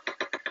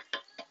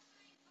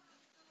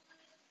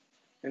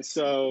 And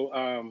so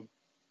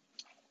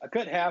I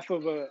cut half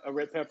of a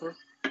red pepper,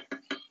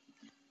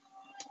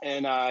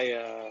 and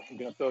I'm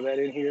going to throw that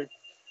in here.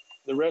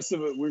 The rest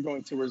of it we're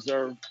going to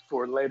reserve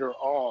for later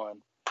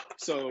on,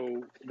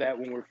 so that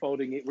when we're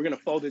folding it, we're going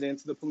to fold it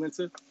into the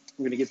polenta.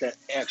 We're going to get that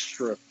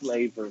extra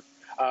flavor.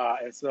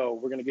 And so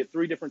we're going to get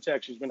 3 different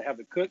textures. We're going to have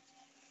the cooked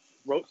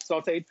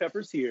sauteed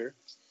peppers here.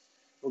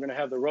 We're going to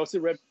have the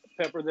roasted red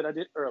pepper that I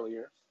did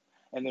earlier.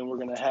 And then we're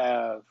going to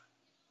have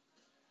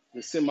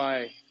the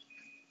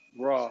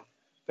semi-raw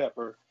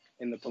pepper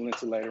in the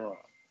polenta later on.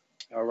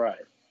 All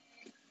right.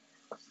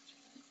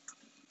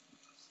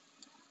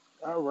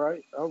 All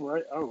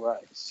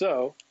right.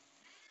 So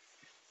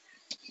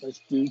let's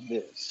do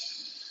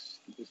this.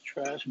 This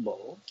trash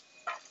bowl.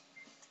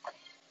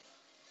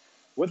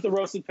 With the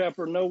roasted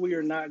pepper, no, we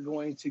are not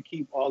going to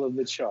keep all of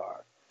the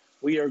char.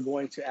 We are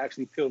going to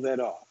actually peel that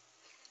off.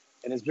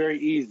 And it's very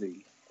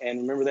easy.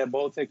 And remember that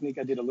bowl technique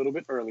I did a little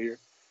bit earlier?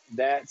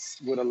 That's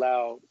what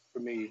allowed for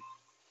me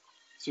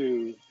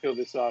to peel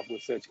this off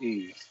with such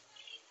ease.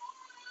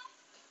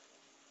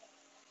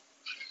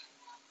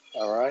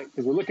 All right,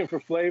 because we're looking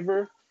for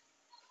flavor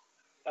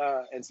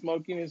and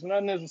smokiness. We're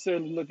not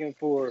necessarily looking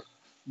for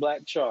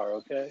black char,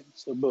 okay?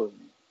 So boom.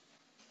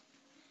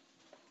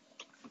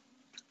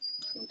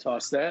 And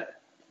toss that.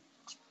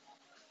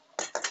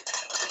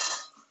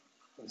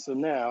 And so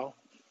now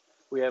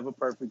we have a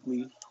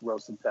perfectly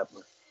roasted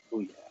pepper.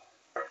 Booyah.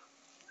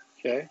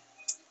 Okay.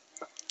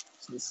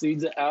 So the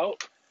seeds are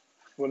out.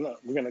 Well, no,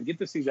 we're going to get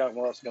the seeds out, and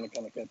we're also going to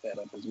kind of cut that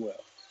up as well.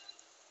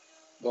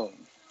 Boom.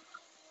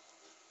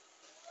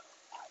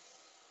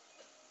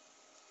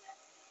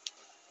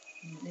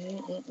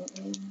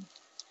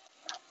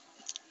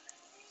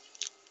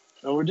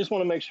 And we just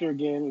want to make sure,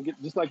 again,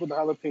 just like with the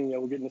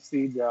jalapeno, we're getting the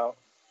seeds out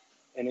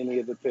and any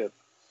of the pith.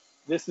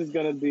 This is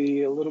going to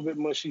be a little bit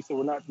mushy, so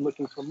we're not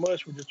looking for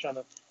mush. We're just trying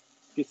to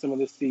get some of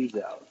the seeds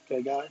out.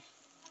 Okay, guys?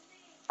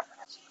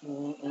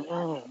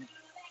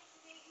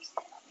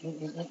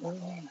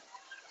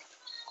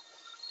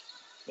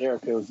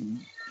 Erica's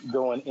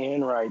going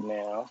in right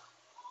now.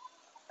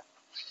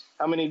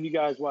 How many of you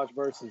guys watched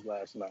Versus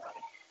last night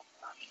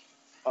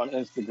on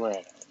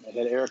Instagram? I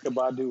had Erica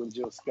Badu and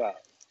Jill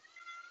Scott.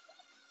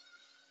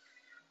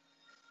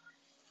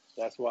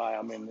 That's why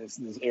I'm in this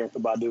Erica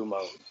Badu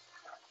mode.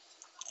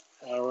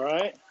 All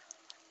right.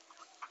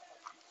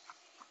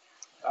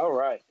 All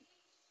right.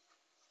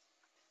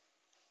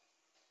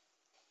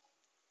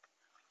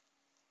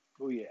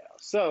 Oh yeah.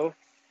 So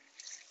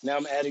now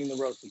I'm adding the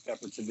roasted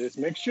pepper to this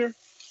mixture.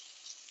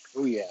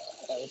 Oh yeah.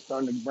 It's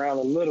starting to brown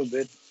a little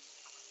bit.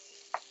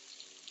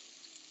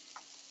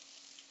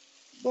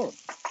 Boom.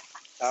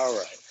 All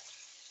right.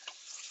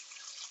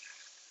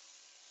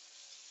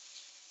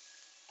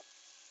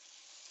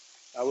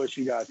 I wish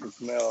you guys could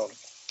smell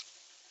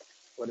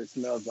what it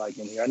smells like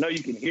in here. I know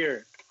you can hear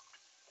it,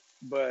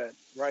 but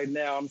right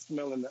now I'm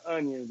smelling the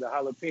onions, the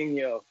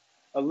jalapeno,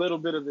 a little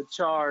bit of the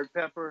charred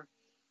pepper.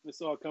 It's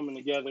all coming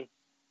together.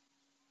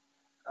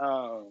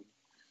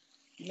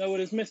 You know what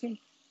it's missing?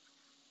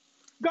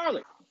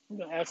 Garlic. I'm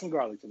gonna add some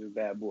garlic to this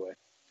bad boy.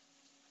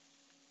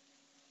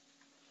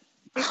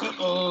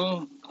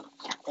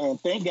 And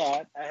thank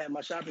God I had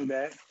my shopping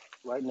bag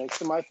right next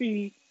to my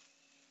feet.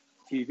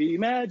 TV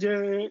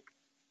magic.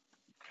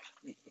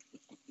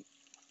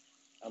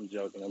 I'm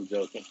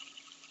joking.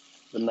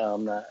 But no,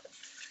 I'm not.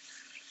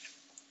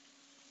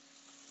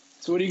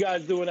 So what are you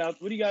guys doing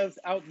out? What are you guys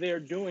out there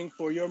doing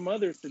for your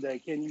mothers today?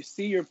 Can you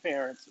see your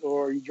parents,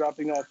 or are you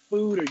dropping off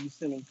food? Are you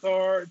sending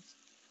cards?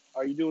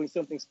 Are you doing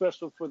something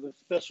special for the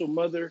special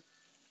mother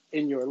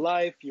in your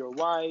life, your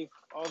wife,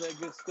 all that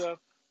good stuff?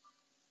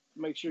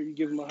 Make sure you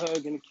give them a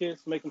hug and a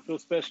kiss. Make them feel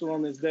special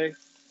on this day.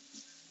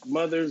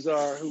 Mothers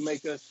are who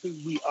make us who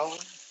we are.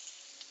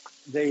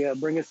 They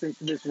bring us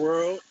into this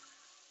world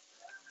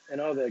and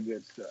all that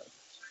good stuff.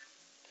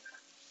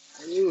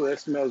 Ooh,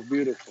 that smells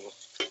beautiful.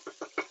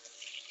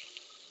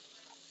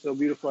 So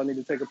beautiful, I need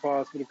to take a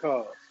pause for the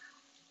cause.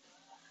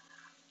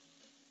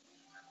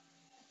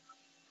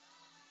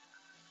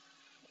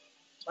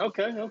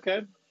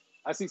 Okay.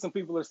 I see some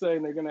people are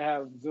saying they're going to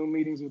have Zoom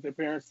meetings with their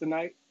parents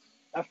tonight.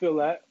 I feel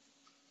that.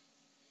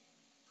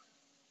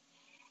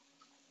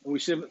 And we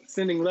should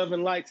sending love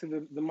and light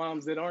to the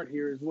moms that aren't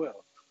here as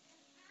well.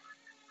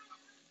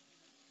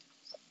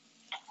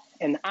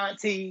 And the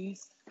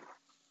aunties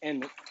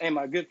and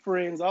my good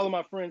friends, all of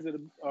my friends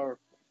that are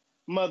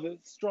mothers,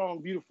 strong,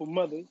 beautiful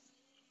mothers.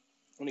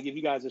 I'm going to give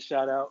you guys a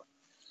shout out.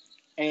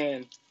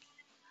 And,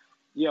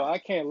 yo, I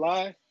can't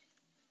lie.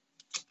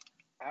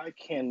 I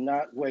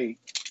cannot wait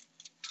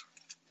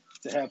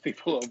to have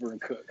people over and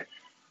cook.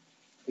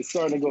 It's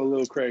starting to go a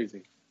little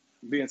crazy.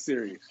 I'm being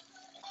serious.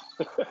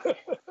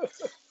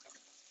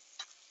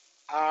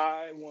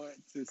 I want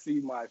to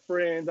see my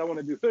friends. I want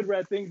to do hood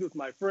rat things with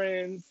my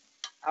friends.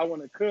 I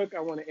want to cook.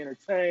 I want to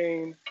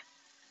entertain.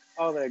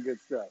 All that good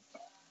stuff.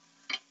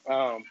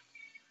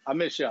 I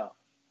miss y'all.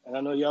 And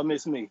I know y'all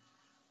miss me.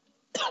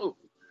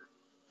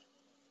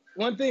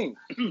 One thing.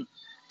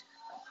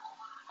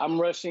 I'm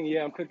rushing.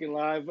 Yeah, I'm cooking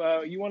live.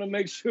 You want to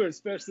make sure,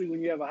 especially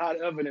when you have a hot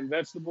oven and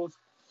vegetables,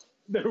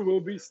 there will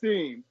be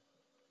steam.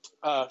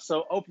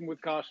 So open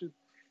with caution.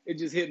 It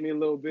just hit me a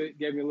little bit,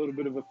 gave me a little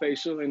bit of a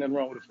facial. Ain't nothing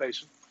wrong with a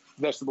facial,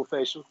 vegetable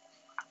facial.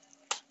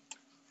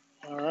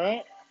 All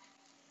right.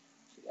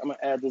 I'm going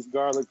to add this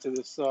garlic to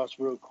this sauce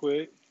real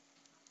quick.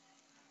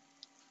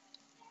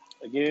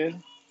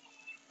 Again,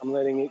 I'm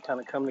letting it kind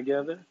of come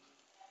together.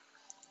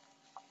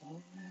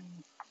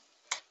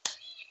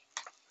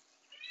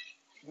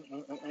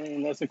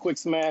 And that's a quick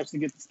smash to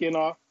get the skin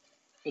off,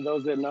 for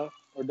those that know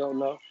or don't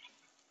know.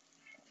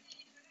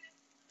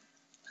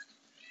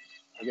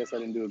 I guess I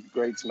didn't do a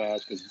great smash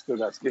because it still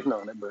got skin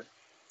on it, but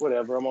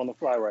whatever, I'm on the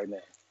fly right now.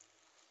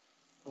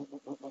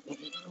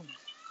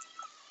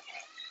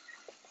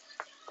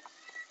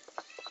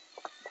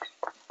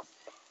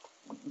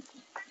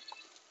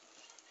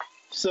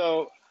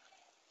 So,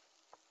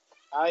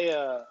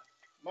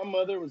 my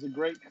mother was a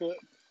great cook.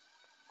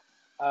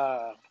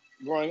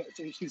 Growing,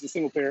 she's a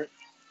single parent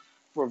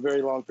for a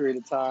very long period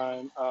of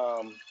time,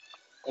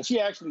 and she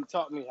actually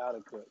taught me how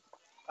to cook.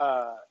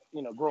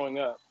 Growing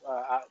up,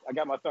 I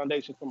got my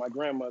foundation from my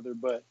grandmother,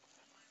 but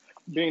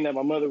being that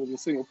my mother was a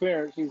single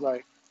parent, she's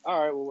like,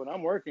 all right, well, when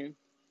I'm working,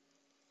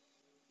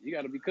 you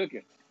got to be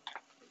cooking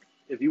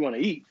if you want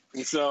to eat.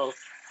 And so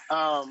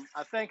I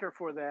thank her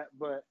for that,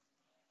 but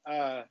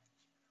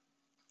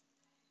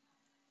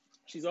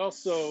she's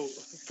also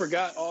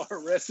forgot all her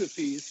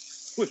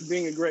recipes with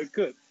being a great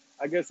cook.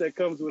 I guess that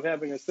comes with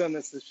having a son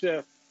that's a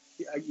chef.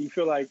 You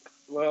feel like,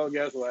 well,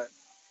 guess what?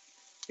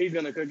 He's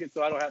going to cook it,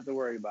 so I don't have to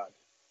worry about it.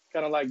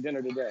 Kind of like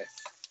dinner today.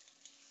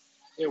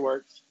 It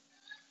works.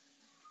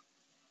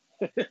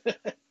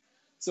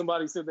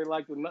 Somebody said they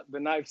like the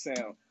knife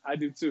sound. I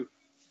do too.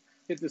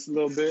 Hit this a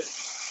little bit.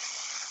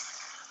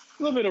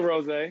 A little bit of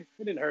rosé.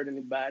 It didn't hurt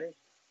anybody.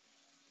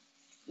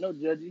 No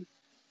judgy.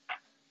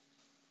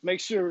 Make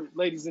sure,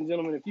 ladies and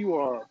gentlemen, if you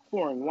are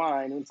pouring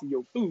wine into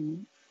your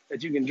food,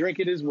 that you can drink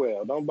it as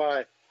well. Don't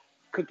buy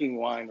cooking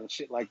wine and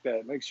shit like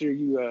that. Make sure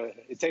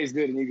it tastes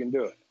good and you can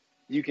do it.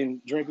 You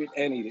can drink it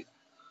and eat it,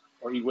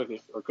 or eat with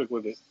it, or cook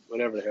with it,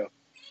 whatever the hell.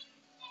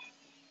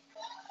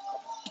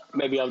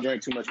 Maybe I've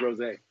drank too much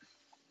rosé.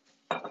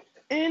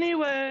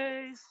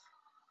 Anyways.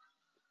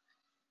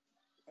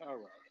 All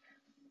right.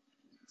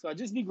 So I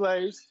just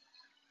deglazed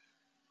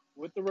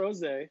with the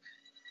rosé.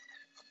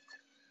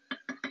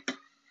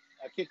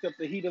 I kicked up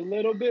the heat a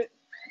little bit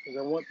because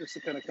I want this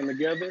to kind of come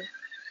together.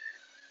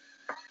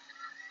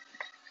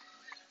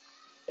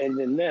 And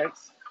then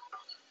next,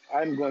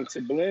 I'm going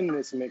to blend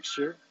this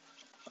mixture.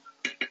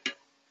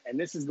 And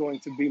this is going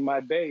to be my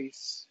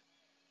base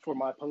for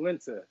my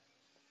polenta,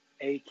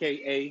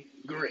 AKA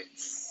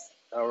grits.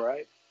 All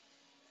right.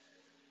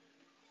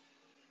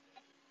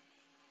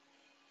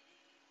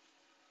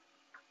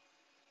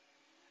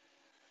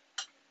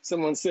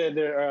 Someone said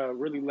they're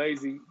really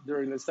lazy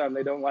during this time.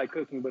 They don't like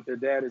cooking, but their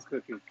dad is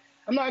cooking.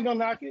 I'm not going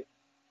to knock it.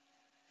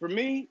 For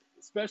me,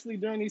 especially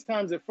during these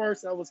times at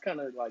first, I was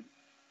kind of like,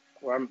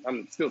 well,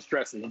 I'm still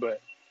stressing,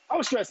 but I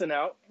was stressing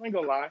out. I ain't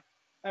going to lie.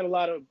 I had a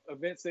lot of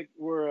events that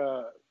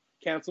were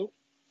canceled.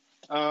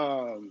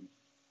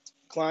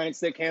 clients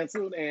that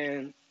canceled,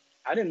 and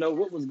I didn't know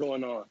what was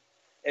going on.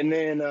 And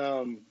then,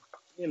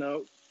 you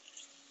know,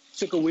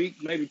 took a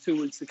week, maybe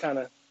 2 weeks to kind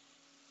of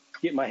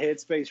get my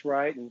headspace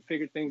right and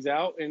figure things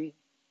out. And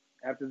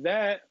after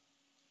that,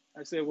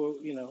 I said, well,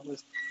 you know,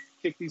 let's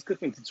kick these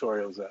cooking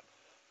tutorials up.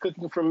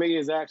 Cooking for me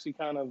is actually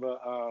kind of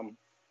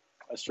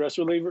a stress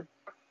reliever.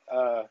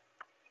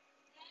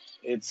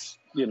 It's,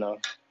 you know,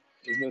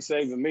 it's been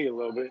saving me a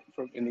little bit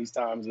in these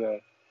times,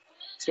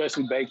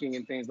 especially baking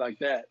and things like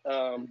that.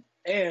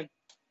 And,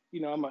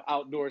 you know, I'm an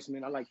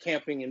outdoorsman. I like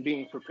camping and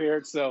being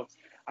prepared. So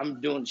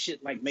I'm doing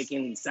shit like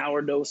making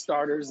sourdough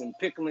starters and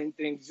pickling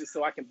things just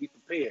so I can be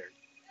prepared,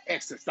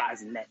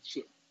 exercising that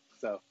shit.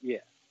 So, yeah.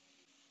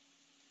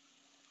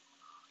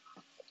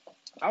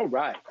 All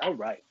right.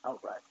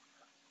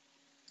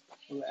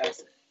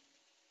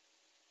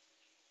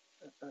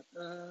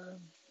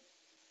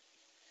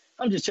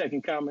 I'm just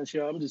checking comments,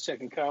 y'all. I'm just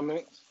checking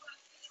comments.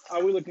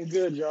 Oh, we looking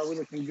good, y'all. We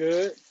looking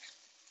good.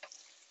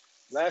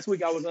 Last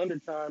week I was under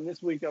time.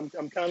 This week I'm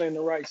kind of in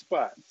the right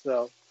spot.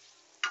 So,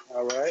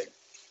 all right.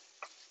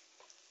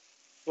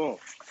 Boom.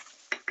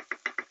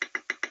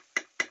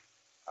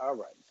 All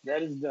right.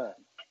 That is done.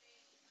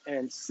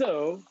 And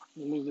so,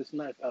 let me move this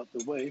knife out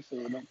the way so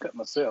I don't cut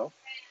myself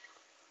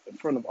in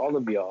front of all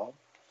of y'all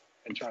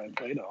and try and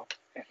play it off.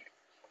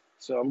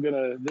 So I'm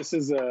gonna. This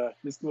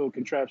little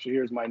contraption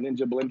here is my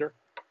Ninja blender.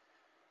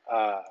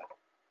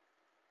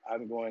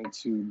 I'm going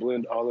to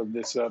blend all of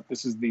this up.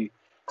 This is the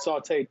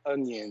sauteed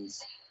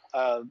onions,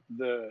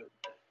 the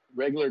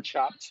regular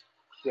chopped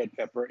red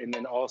pepper, and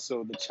then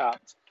also the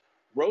chopped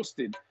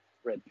roasted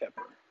red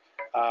pepper,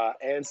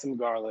 and some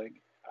garlic.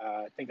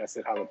 I think I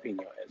said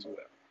jalapeno as well.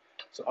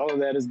 So all of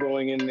that is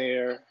going in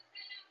there.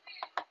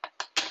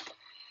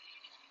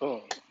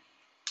 Boom.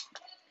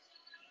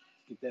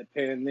 Get that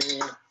pan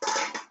there.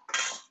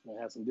 We'll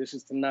have some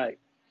dishes tonight.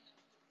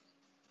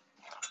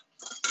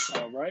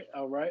 All right.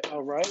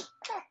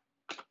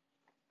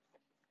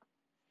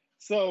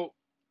 So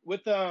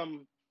with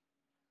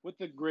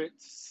the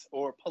grits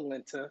or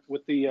polenta,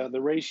 with the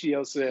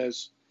ratio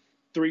says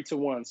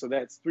 3-to-1. So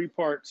that's 3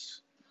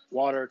 parts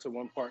water to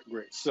 1 part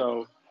grits.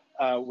 So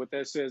what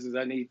that says is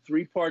I need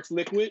 3 parts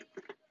liquid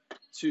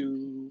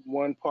to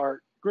 1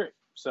 part grit.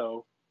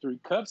 So 3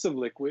 cups of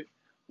liquid,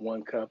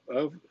 1 cup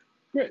of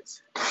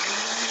grits.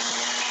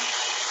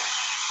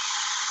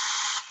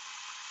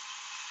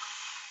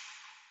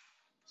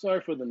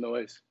 Sorry for the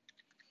noise.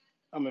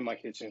 I'm in my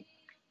kitchen.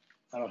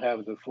 I don't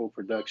have the full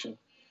production.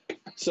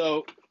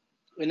 So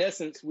in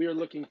essence, we are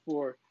looking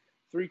for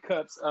 3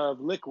 cups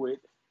of liquid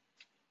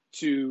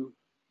to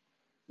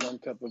 1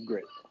 cup of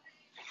grit.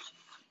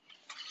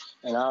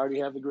 And I already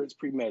have the grits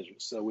pre-measured,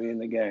 so we're in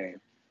the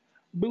game.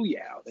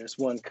 Booyah, there's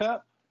 1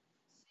 cup.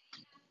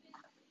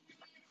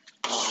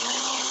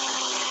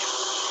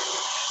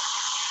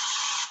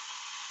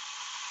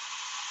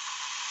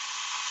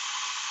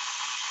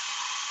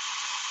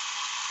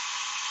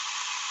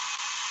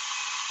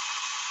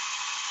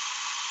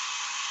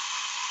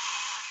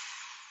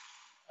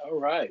 All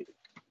right.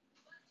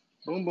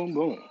 Boom, boom,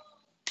 boom.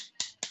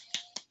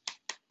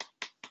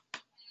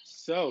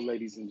 So,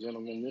 ladies and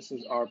gentlemen, this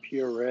is our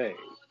puree,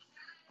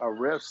 our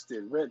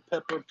roasted red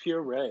pepper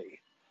puree.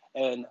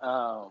 And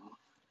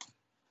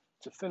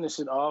to finish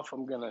it off,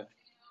 I'm going to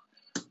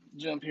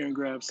jump here and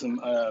grab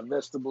some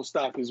vegetable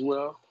stock as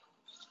well.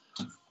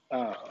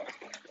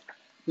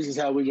 This is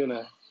how we're going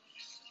to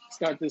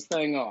start this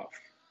thing off.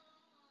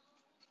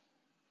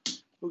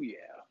 Oh, yeah.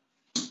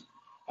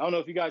 I don't know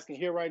if you guys can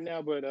hear right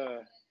now, but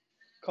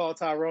Call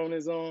Tyrone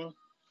is on.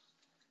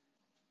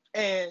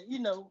 And, you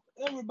know,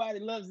 everybody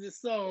loves this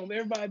song.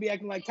 Everybody be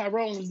acting like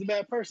Tyrone is the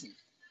bad person.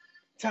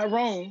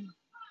 Tyrone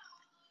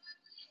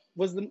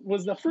was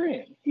the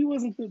friend. He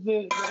wasn't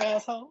the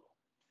asshole.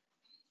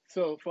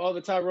 So for all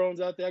the Tyrones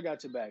out there, I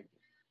got your back.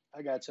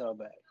 I got y'all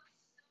back.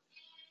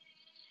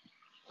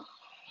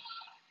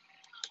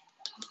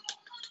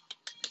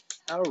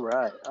 All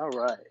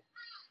right.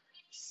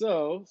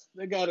 So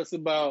they got us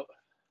about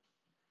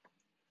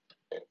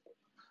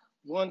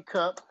 1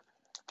 cup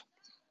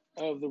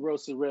of the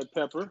roasted red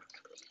pepper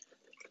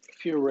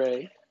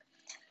puree.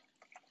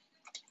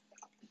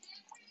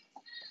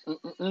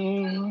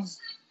 Oh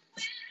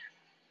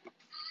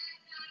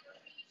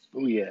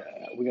yeah,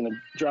 we're gonna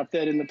drop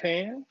that in the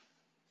pan.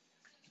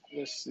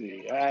 Let's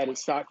see, I added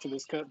stock to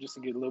this cup just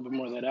to get a little bit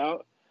more of that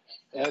out.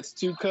 That's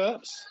 2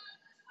 cups.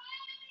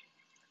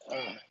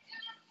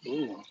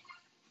 Ooh.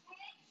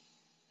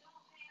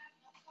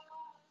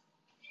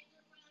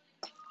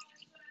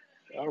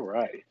 All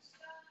right,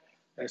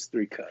 that's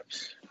 3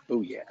 cups.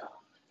 Oh yeah.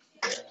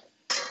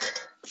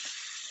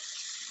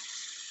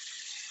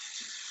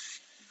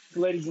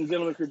 Ladies and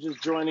gentlemen, if you're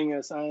just joining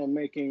us, I am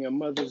making a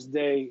Mother's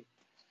Day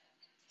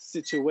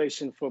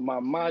situation for my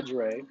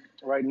madre.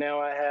 Right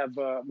now I have,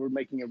 we're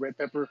making a red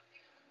pepper,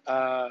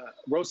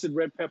 roasted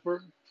red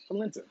pepper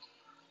polenta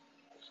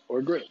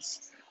or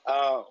grits.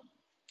 So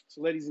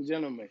ladies and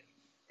gentlemen,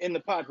 in the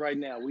pot right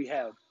now, we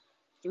have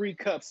 3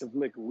 cups of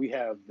liquid. We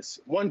have this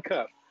 1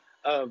 cup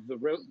of the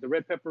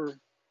red pepper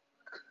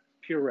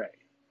puree.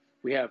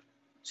 We have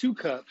 2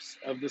 cups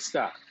of the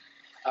stock,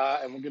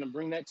 and we're going to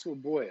bring that to a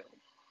boil.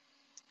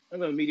 I'm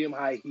going to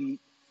medium-high heat.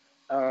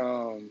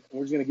 We're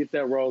just going to get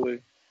that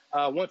rolling.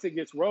 Once it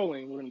gets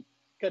rolling, we're going to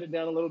cut it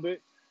down a little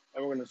bit,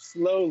 and we're going to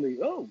slowly,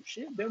 oh,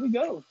 shit, there we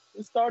go.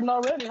 It's starting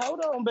already. Hold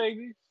on,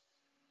 baby.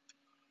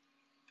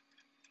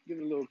 Give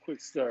it a little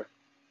quick stir.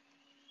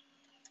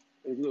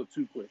 It's a little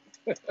too quick.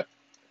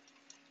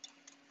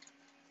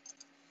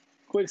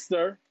 Quick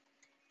stir.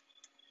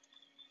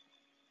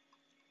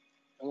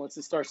 And once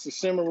it starts to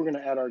simmer, we're going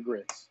to add our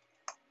grits.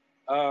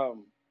 A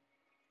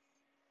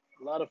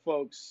lot of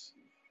folks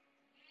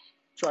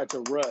try to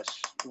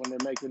rush when they're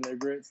making their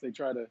grits. They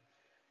try to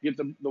get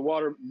the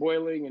water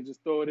boiling and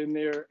just throw it in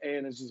there,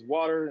 and it's just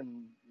water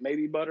and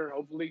maybe butter,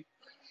 hopefully.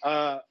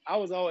 I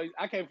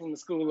came from the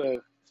school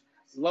of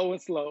low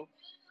and slow,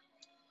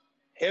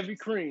 heavy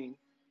cream,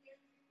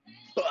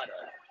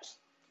 butter,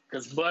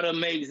 because butter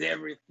makes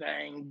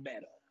everything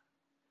better,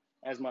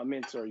 as my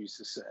mentor used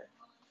to say.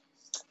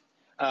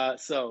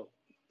 So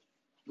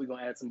we're going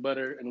to add some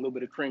butter and a little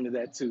bit of cream to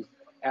that too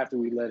after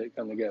we let it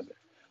come together.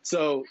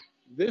 So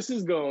this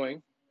is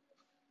going,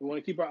 we want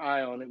to keep our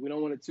eye on it. We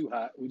don't want it too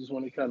hot. We just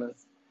want it kind of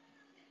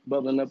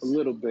bubbling up a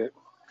little bit.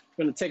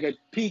 We're going to take a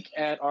peek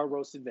at our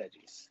roasted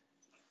veggies.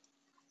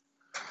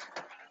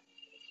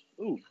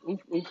 Ooh, ooh,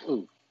 ooh,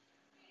 ooh.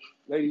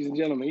 Ladies and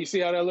gentlemen, you see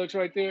how that looks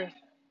right there?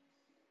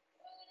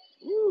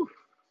 Woo.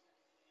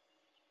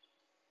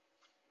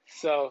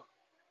 So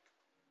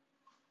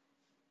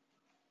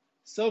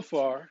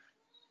far,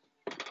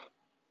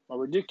 my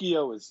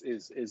radicchio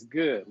is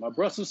good. My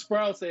Brussels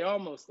sprouts, they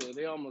almost there.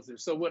 They almost there.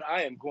 So what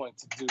I am going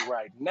to do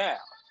right now.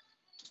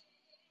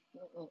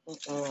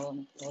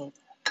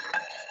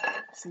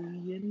 See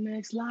you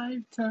next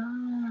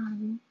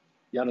lifetime.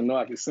 Y'all don't know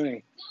I can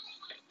sing.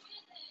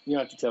 You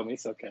don't have to tell me.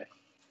 It's okay.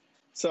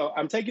 So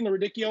I'm taking the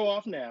radicchio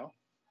off now.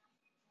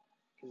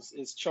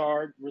 It's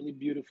charred really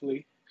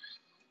beautifully.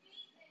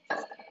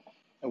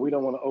 And we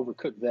don't want to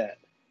overcook that.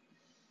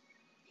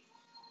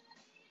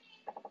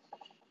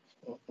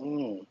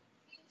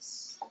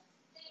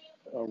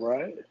 All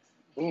right.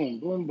 Boom,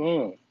 boom,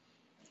 boom.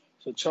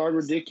 So charred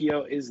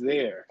radicchio is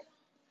there.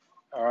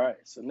 All right.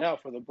 So now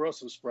for the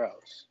Brussels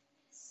sprouts.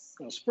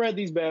 I'm going to spread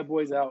these bad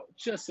boys out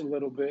just a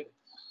little bit.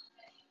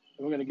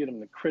 And we're going to get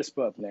them to crisp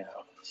up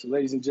now. So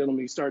ladies and gentlemen,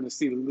 you're starting to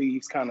see the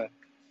leaves kind of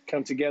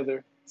come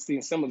together.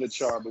 Seeing some of the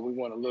char, but we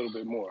want a little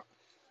bit more.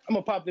 I'm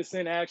going to pop this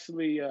in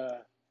actually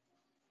a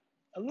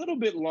little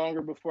bit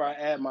longer before I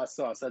add my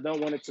sauce. I don't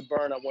want it to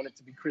burn. I want it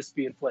to be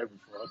crispy and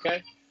flavorful,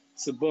 okay?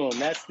 So boom,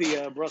 that's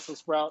the Brussels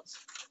sprouts.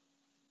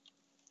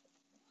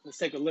 Let's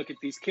take a look at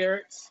these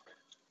carrots.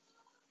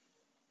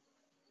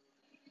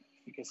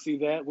 You can see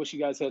that. Wish you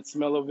guys had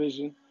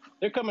smell-o-vision.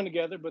 They're coming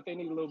together, but they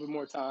need a little bit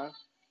more time.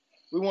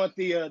 We want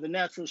the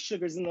natural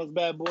sugars in those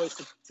bad boys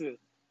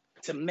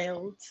to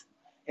melt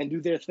and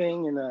do their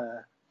thing, and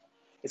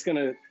it's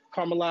gonna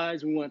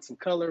caramelize. We want some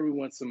color. We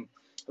want a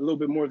little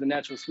bit more of the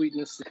natural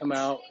sweetness to come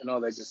out and all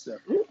that good stuff.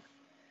 Ooh.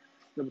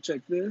 Double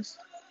check this.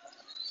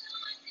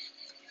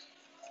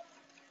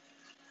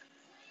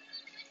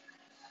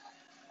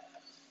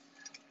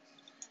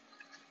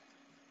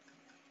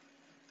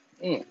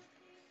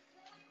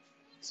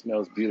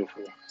 Smells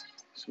beautiful.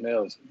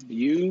 Smells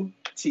beautiful.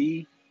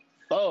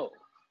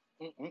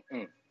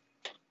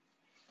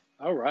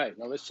 All right,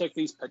 now let's check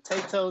these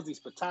potatoes, these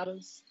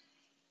potatoes.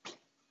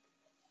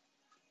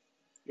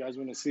 You guys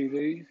want to see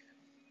these?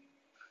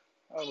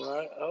 All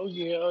right, oh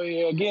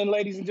yeah. Again,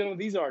 ladies and gentlemen,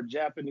 these are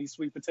Japanese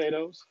sweet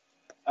potatoes.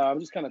 I'm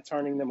just kind of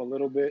turning them a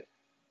little bit.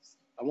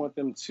 I want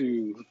them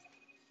to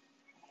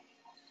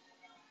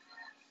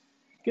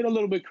get a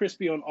little bit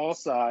crispy on all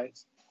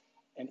sides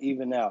and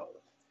even out.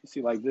 You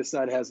see, like this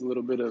side has a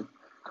little bit of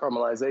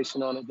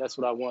caramelization on it. That's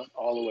what I want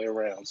all the way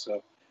around. So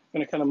I'm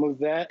gonna kind of move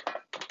that.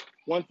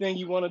 One thing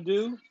you want to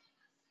do,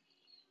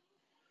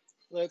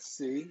 let's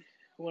see.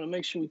 We want to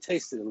make sure we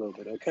taste it a little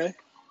bit, okay?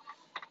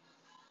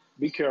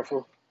 Be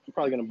careful. I'm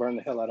probably going to burn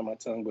the hell out of my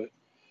tongue, but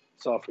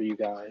it's all for you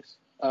guys.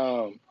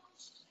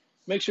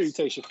 Make sure you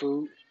taste your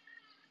food.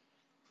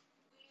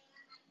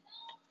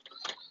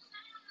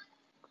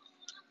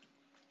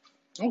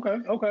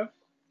 Okay.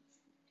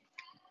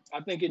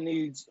 I think it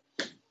needs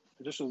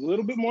just a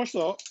little bit more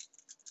salt.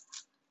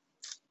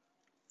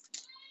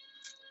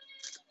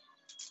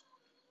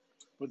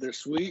 But they're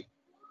sweet.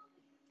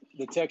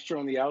 The texture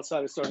on the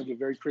outside is starting to get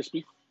very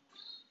crispy.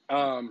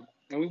 And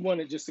we want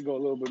it just to go a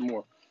little bit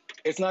more.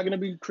 It's not going to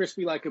be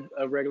crispy like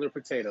a regular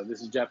potato. This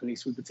is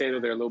Japanese sweet potato.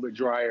 They're a little bit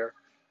drier,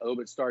 a little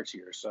bit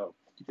starchier. So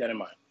keep that in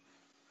mind.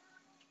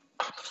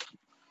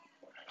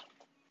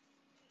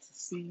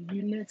 See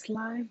you next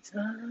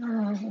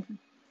lifetime.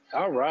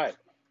 All right.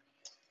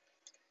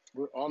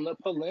 We're on the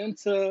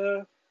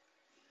polenta.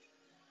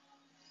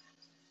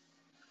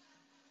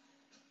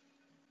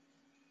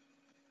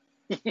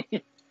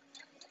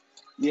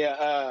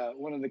 Yeah,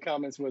 one of the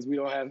comments was we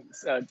don't have,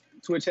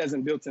 Twitch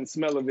hasn't built in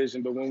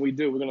smell-o-vision, but when we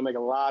do, we're going to make a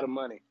lot of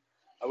money.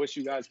 I wish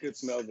you guys could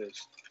smell this.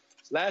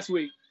 Last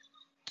week,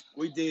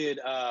 we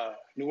did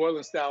New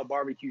Orleans-style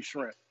barbecue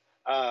shrimp.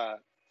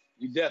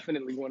 You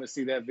definitely want to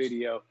see that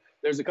video.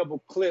 There's a couple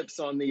clips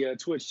on the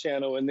Twitch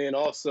channel, and then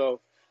also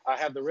I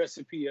have the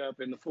recipe up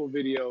and the full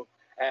video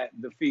at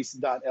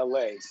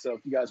thefeast.la. So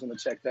if you guys want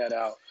to check that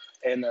out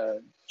and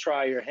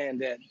try your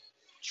hand at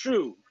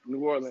true New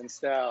Orleans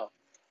style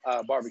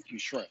barbecue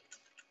shrimp.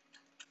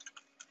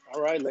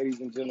 All right, ladies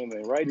and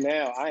gentlemen, right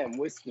now I am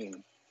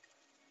whisking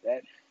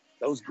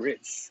those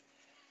grits,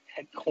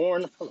 that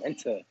corn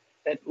polenta,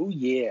 that ooh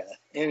yeah,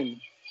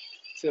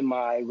 into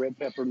my red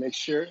pepper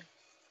mixture,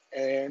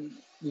 and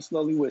just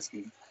slowly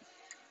whisking.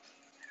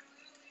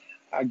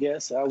 I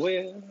guess I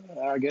will.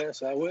 I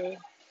guess I will.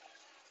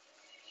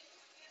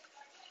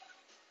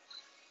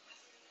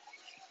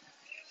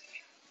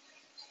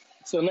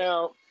 So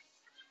now,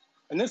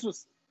 and this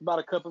was about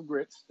a cup of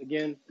grits.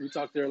 Again, we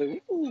talked earlier.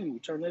 Ooh,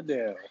 turn that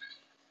down.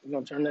 We're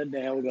going to turn that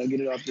down. We're going to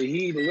get it off the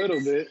heat a little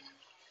bit.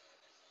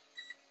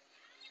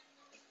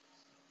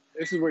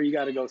 This is where you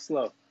got to go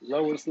slow,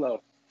 low and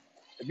slow.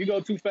 If you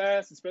go too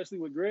fast, especially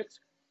with grits,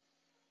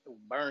 it'll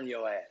burn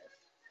your ass.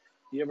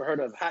 You ever heard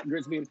of hot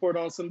grits being poured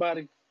on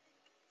somebody?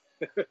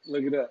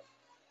 Look it up.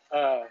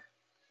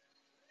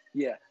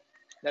 Yeah,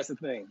 that's the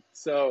thing.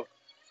 So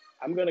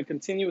I'm going to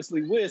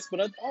continuously whisk,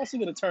 but I'm also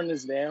going to turn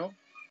this down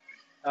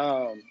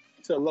to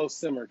a low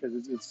simmer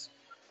because it's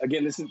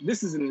again,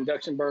 this is an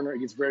induction burner. It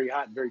gets very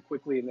hot very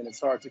quickly, and then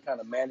it's hard to kind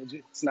of manage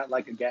it. It's not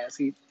like a gas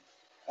heat.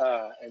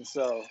 And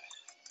so,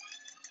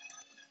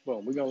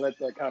 boom, we're going to let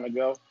that kind of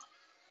go.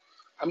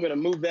 I'm going to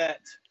move that.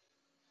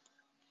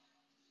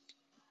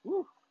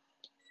 Woo,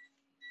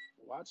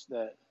 watch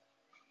that.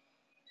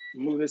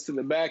 Move this to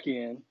the back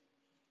end.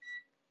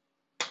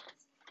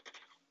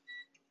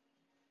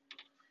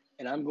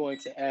 And I'm going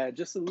to add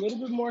just a little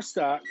bit more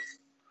stock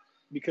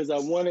because I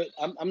want it.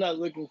 I'm not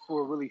looking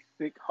for really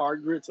thick,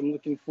 hard grits. I'm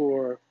looking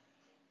for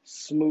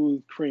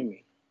smooth,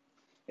 creamy.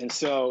 And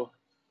so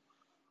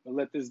I'll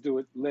let it do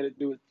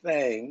its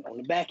thing on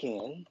the back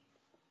end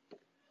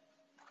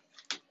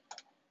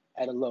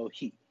at a low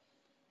heat.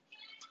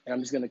 And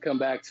I'm just going to come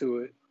back to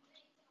it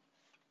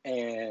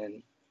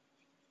and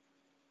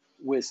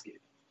whisk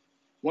it.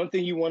 One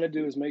thing you want to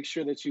do is make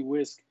sure that you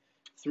whisk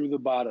through the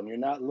bottom. You're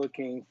not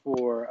looking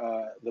for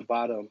the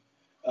bottom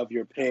of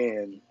your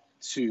pan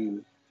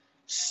to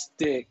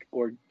stick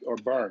or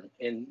burn,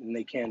 and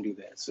they can do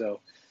that.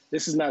 So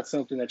this is not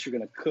something that you're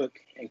going to cook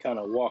and kind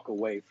of walk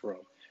away from.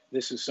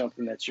 This is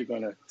something that you're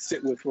going to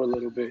sit with for a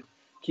little bit,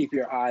 keep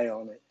your eye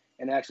on it,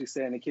 and actually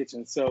stay in the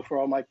kitchen. So for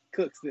all my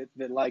cooks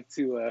that like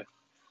to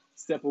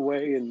step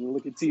away and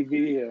look at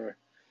TV or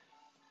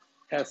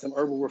have some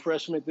herbal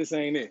refreshment, this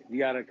ain't it. You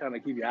got to kind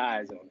of keep your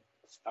eyes on it.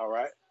 All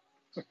right?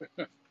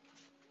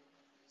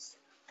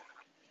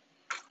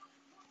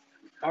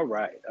 All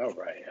right.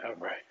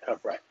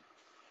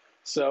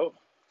 So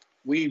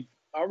we've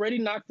already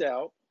knocked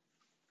out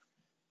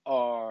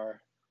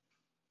our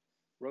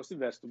roasted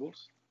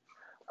vegetables.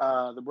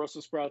 The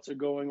Brussels sprouts are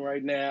going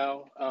right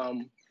now.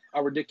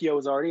 Our radicchio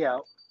is already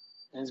out,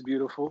 and it's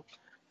beautiful.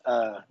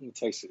 Let me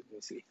taste it.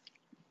 Let's see.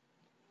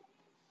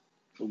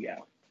 Oh, yeah.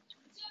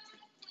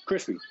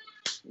 Crispy.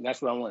 And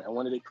that's what I wanted. I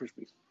wanted it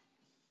crispy.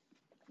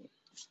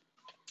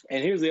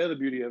 And here's the other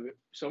beauty of it.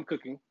 So I'm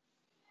cooking.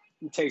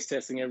 I'm taste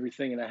testing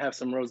everything, and I have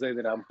some rosé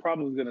that I'm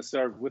probably going to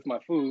serve with my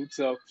food.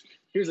 So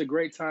here's a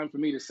great time for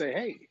me to say,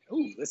 hey,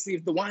 ooh, let's see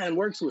if the wine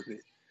works with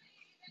it.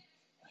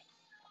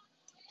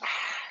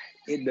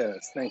 It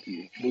does. Thank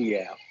you.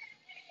 Booyah.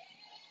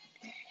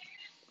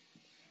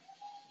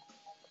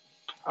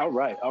 All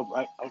right.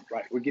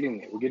 We're getting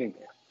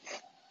there.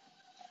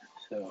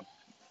 So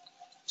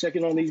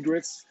checking on these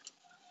grits,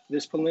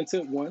 this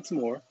polenta once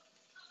more.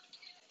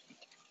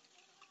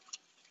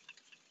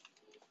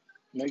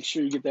 Make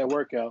sure you get that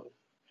workout.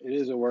 It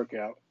is a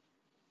workout.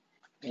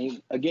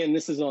 And again,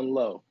 this is on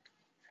low.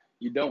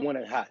 You don't want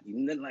it hot. You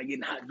nothing like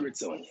getting hot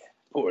grits on you.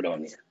 Pour it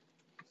on you.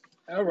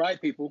 All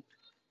right, people.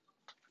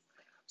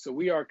 So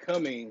we are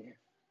coming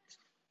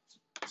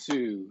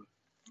to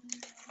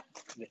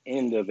the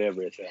end of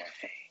everything.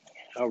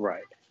 All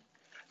right.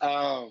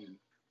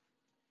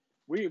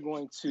 We are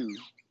going to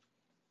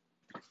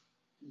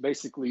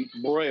basically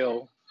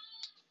broil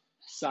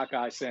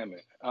sockeye salmon.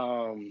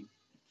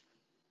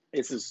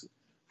 It's just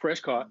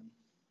fresh caught.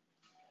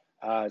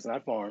 It's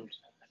not farmed.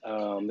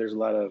 There's a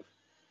lot of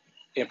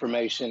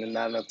information and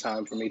not enough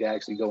time for me to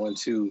actually go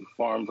into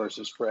farm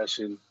versus fresh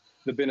and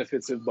the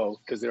benefits of both,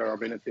 because there are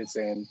benefits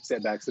and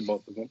setbacks to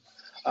both of them.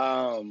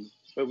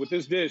 But with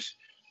this dish,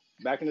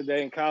 back in the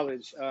day in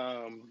college,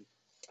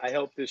 I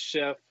helped this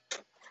chef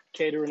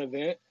cater an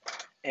event,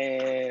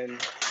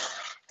 and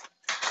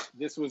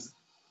this was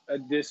a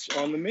dish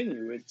on the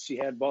menu. She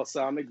had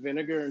balsamic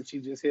vinegar, and she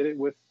just hit it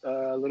with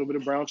a little bit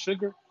of brown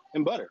sugar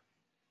and butter.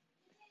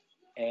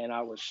 And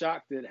I was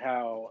shocked at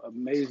how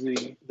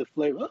amazing the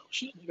flavor. Oh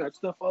shit! You got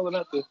stuff falling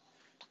out the.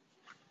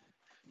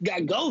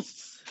 Got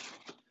ghosts.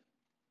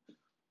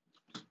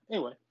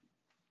 Anyway,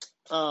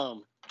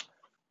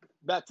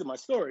 back to my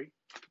story.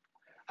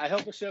 I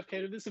helped a chef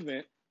cater this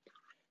event.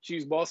 She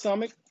used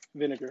balsamic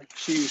vinegar.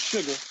 She used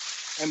sugar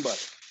and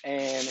butter,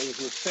 and it was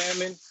with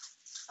salmon.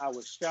 I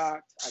was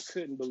shocked. I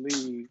couldn't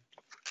believe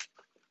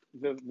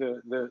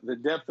the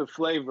depth of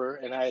flavor,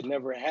 and I had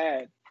never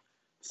had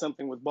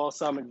something with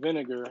balsamic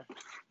vinegar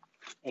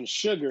and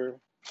sugar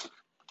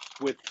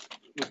with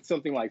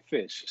something like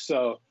fish.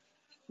 So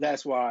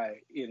that's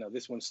why,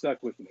 this one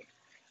stuck with me.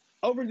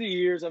 Over the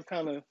years, I've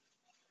kind of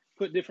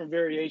put different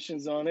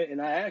variations on it,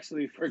 and I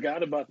actually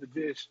forgot about the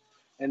dish.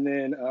 And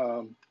then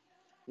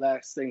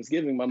last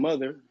Thanksgiving, my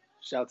mother,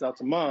 shouts out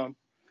to Mom,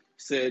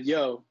 said,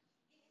 yo,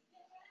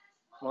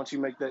 why don't you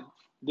make that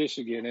dish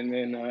again? And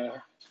then,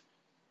 all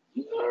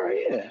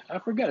right, yeah, I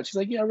forgot. She's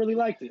like, yeah, I really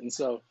liked it. And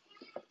so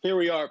here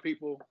we are,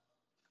 people.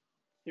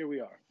 Here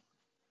we are.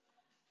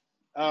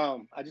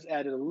 I just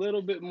added a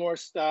little bit more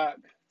stock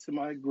to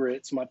my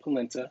grits, my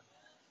polenta.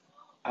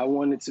 I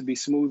want it to be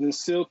smooth and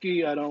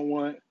silky. I don't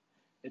want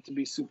it to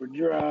be super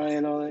dry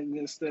and all that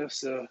good stuff.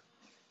 So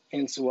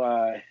hence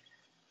why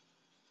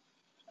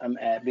I'm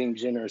being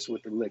generous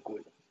with the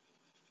liquid.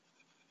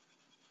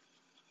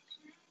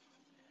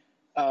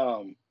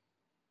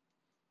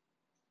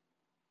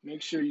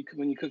 Make sure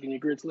when you're cooking your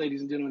grits,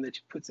 ladies and gentlemen, that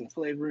you put some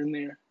flavor in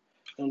there.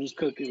 Don't just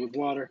cook it with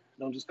water.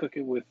 Don't just cook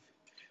it with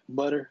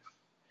butter.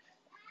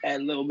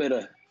 Add a little bit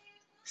of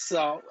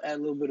salt. Add a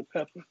little bit of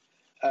pepper.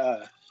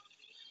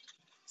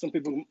 Some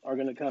people are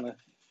going to kind of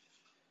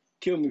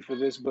kill me for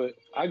this, but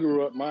I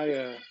grew up,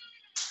 my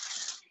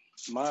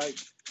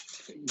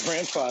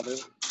grandfather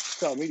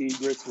taught me to eat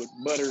grits with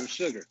butter and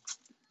sugar.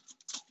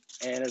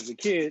 And as a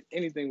kid,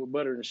 anything with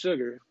butter and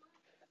sugar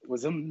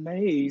was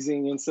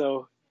amazing. And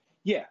so,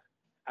 yeah,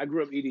 I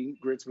grew up eating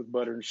grits with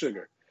butter and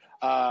sugar.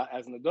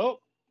 As an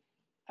adult,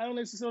 I don't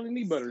necessarily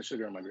need butter and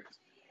sugar in my grits.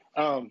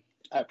 I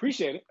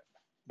appreciate it,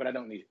 but I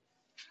don't need it.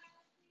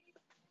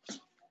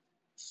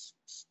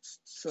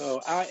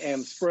 So I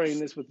am spraying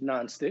this with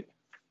nonstick.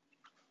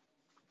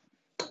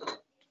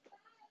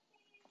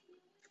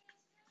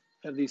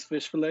 Have these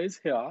fish fillets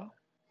here.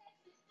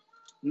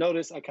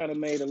 Notice I kind of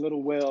made a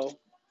little well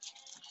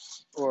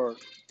or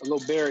a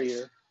little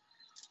barrier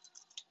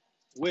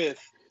with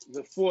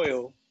the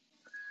foil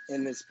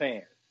in this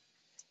pan.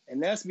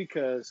 And that's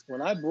because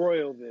when I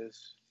broil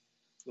this,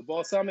 the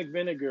balsamic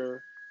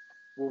vinegar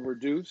will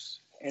reduce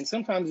and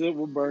sometimes it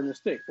will burn the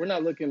stick. We're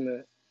not looking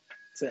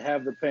to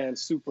have the pan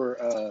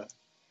super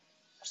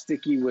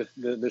sticky with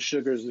the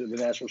sugars, the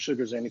natural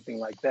sugars or anything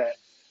like that.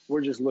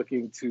 We're just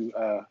looking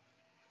to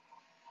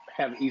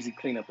have easy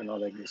cleanup and all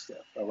that good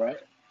stuff, all right?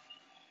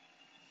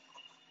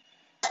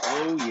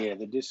 Oh yeah,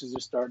 the dishes are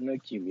starting to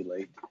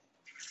accumulate.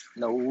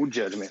 No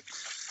judgment.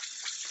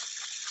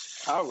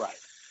 All right.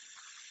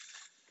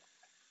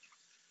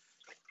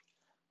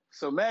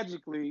 So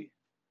magically,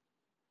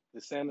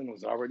 the salmon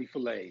was already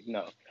filleted.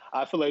 No,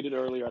 I filleted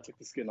earlier. I took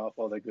the skin off,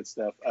 all that good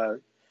stuff.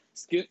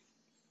 Skin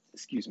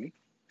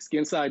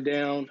side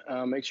down.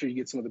 Make sure you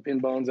get some of the pin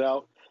bones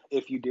out.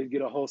 If you did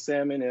get a whole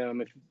salmon,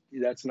 if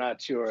that's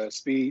not your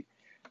speed,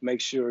 make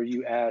sure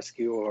you ask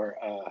your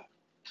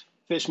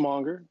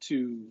fishmonger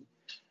to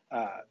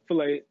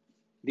fillet it,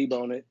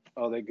 debone it,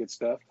 all that good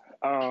stuff.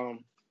 And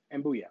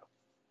booyah.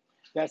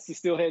 That's the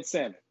steelhead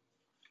salmon.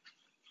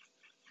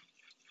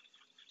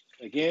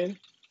 Again,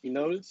 you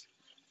notice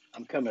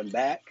I'm coming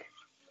back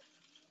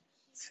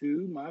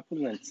to my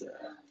polenta.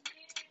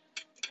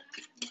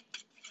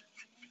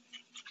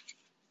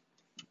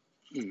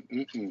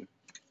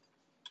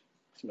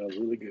 Smells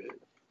really good.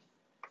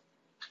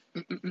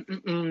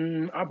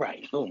 All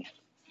right, boom.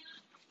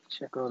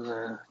 Check on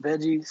the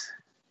veggies.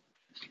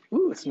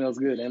 Ooh, it smells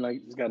good, and I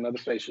just got another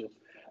facial.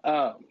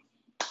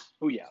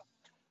 Booyah.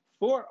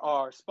 For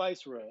our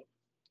spice rub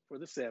for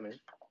the salmon,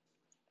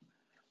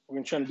 we're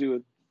gonna try to do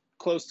it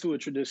close to a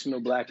traditional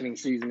blackening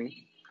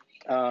seasoning.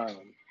 I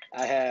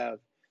have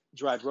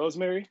dried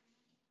rosemary,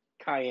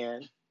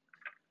 cayenne,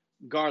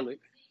 garlic,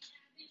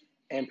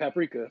 and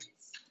paprika,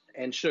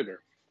 and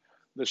sugar.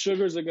 The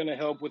sugars are gonna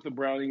help with the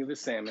browning of the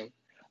salmon,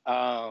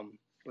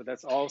 but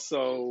that's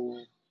also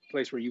a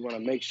place where you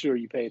wanna make sure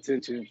you pay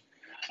attention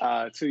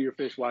to your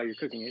fish while you're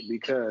cooking it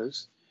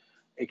because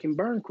it can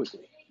burn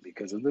quickly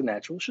because of the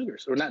natural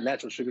sugars, or not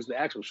natural sugars, the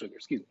actual sugar,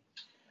 excuse me.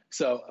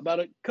 So about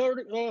a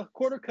quarter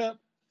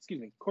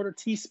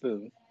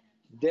teaspoon,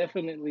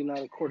 definitely not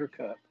a quarter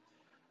cup,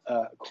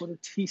 quarter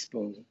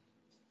teaspoon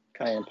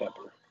cayenne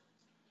pepper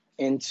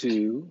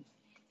into,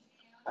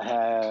 I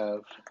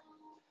have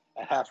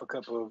a half a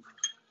cup of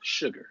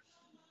sugar.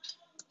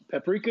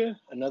 Paprika,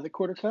 another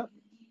quarter cup.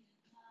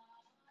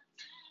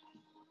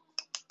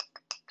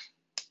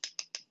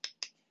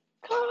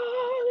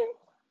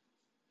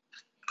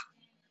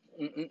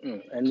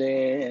 And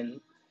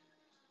then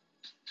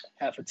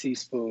half a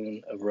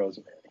teaspoon of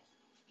rosemary,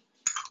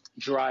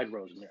 dried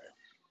rosemary.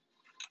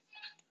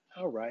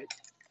 All right.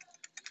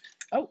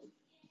 Oh,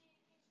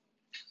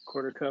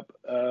 quarter cup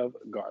of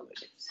garlic.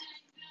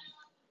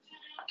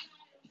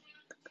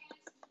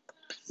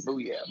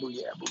 Booyah,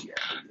 booyah, booyah,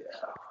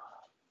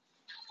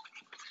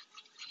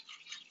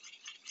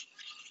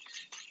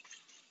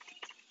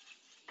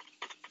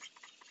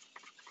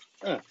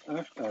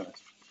 booyah.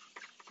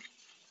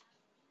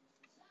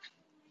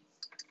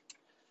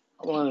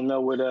 I want to know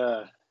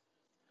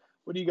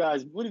What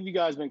have you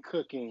guys been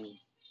cooking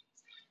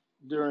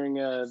during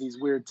these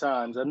weird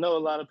times? I know a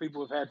lot of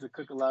people have had to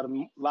cook a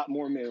lot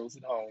more meals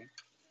at home.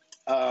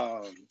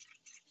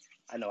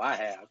 I know I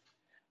have.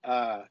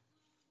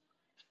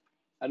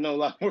 I know a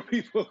lot more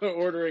people are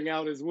ordering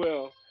out as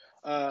well.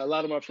 A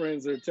lot of my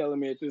friends are telling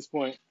me at this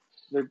point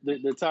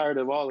they're tired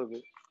of all of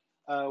it.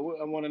 I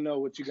want to know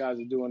what you guys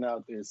are doing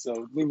out there.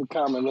 So leave a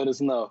comment, let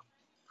us know.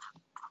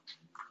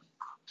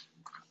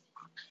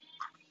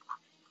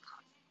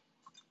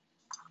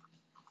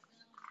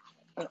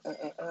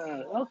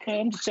 Okay,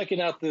 I'm just checking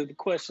out the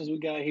questions we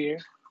got here.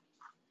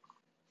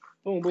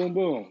 Boom, boom,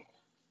 boom.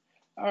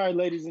 All right,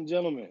 ladies and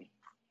gentlemen.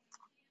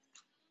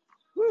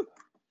 Woo.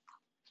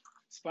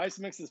 Spice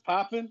mix is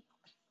popping.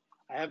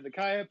 I have the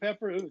cayenne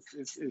pepper.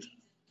 It's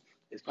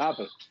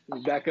popping. Let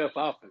me back up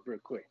off it real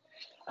quick.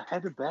 I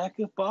had to back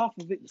up off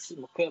of it and sit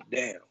my cup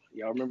down.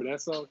 Y'all remember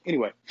that song?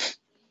 Anyway,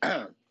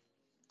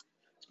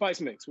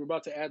 spice mix. We're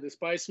about to add the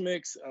spice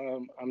mix.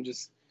 I'm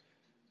just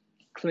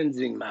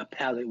cleansing my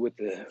palate with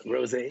the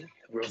rosé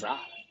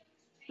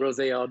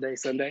all day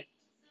Sunday.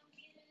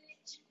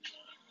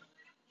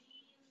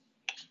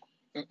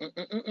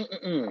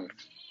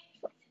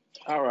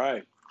 All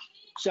right.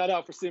 Shout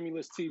out for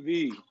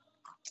StimulusTV.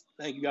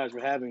 Thank you guys for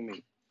having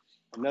me.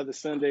 Another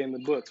Sunday in the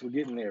books. We're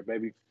getting there,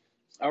 baby.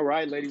 All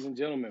right, ladies and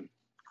gentlemen.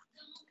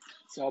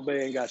 Salbe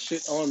ain't got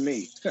shit on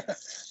me.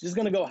 Just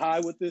gonna go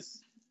high with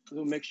this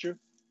little mixture.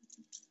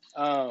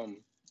 You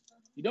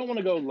don't want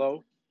to go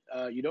low.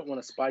 You don't want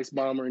to spice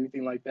bomb or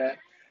anything like that.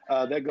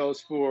 That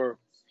goes for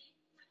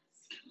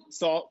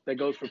salt. That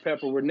goes for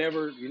pepper. You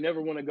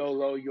never want to go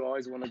low. You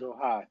always want to go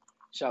high.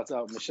 Shouts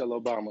out Michelle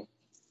Obama.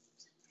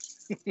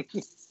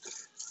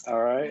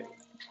 All right.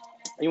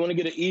 And you want to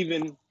get an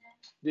even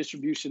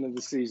distribution of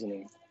the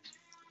seasoning.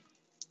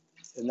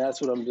 And that's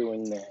what I'm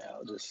doing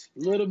now. Just a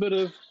little bit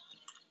of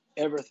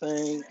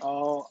everything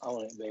all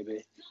on it,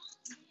 baby.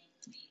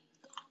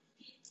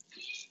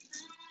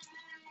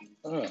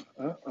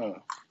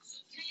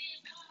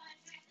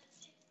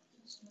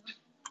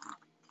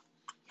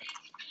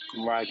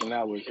 I'm rocking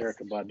out with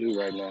Erykah Badu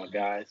right now,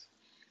 guys.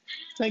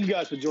 Thank you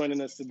guys for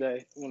joining us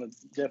today. I want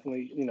to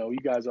definitely, you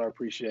guys are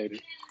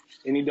appreciated.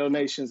 Any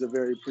donations are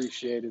very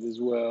appreciated as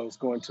well. It's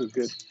going to a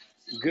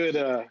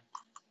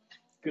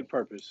good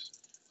purpose,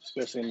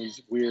 especially in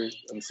these weird,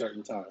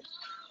 uncertain times.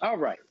 All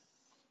right.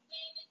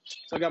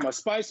 So I got my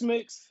spice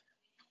mix.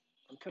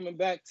 I'm coming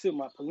back to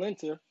my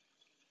polenta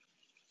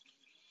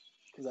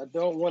because I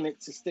don't want it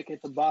to stick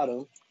at the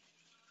bottom.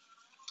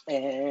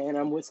 And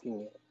I'm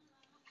whisking it.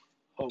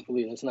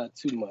 Hopefully that's not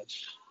too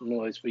much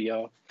noise for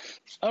y'all.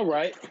 All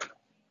right.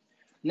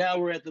 Now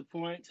we're at the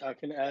point I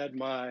can add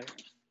my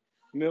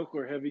milk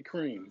or heavy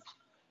cream.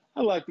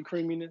 I like the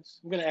creaminess.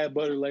 I'm gonna add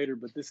butter later,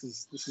 but this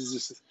is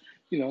just,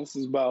 this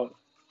is about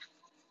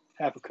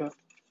half a cup.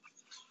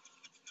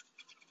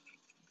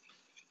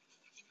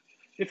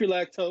 If you're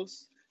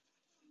lactose,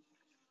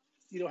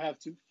 you don't have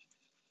to.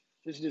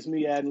 This is just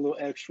me adding a little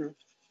extra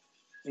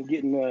and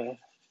getting a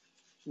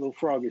little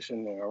froggish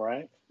in there, all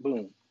right?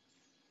 Boom.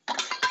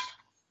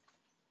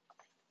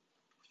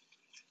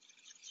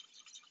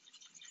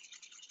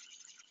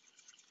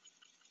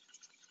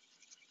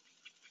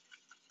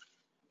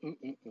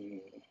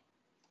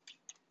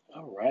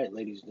 All right,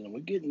 ladies and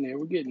gentlemen,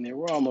 we're getting there.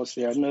 We're almost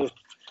there. I know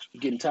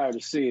you're getting tired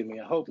of seeing me.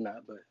 I hope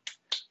not, but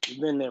we've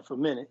been there for a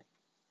minute.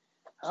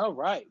 All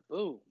right,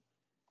 boom.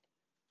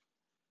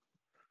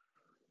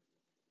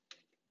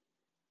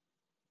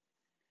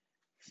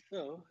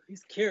 So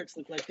these carrots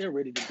look like they're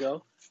ready to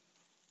go.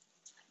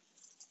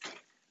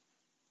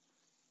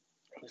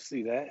 Let's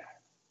see that.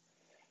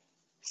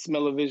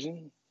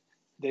 Smell-o-vision.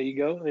 There you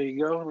go. There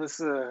you go.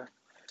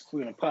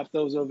 We're gonna pop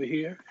those over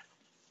here.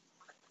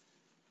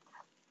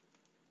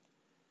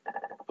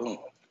 Boom.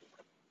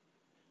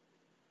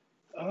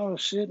 Oh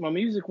shit, my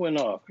music went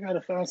off. I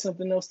gotta find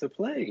something else to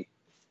play.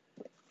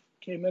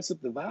 Can't mess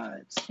up the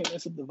vibes.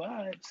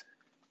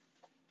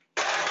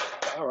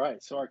 All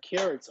right, so our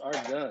carrots are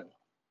done.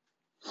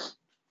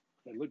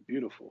 They look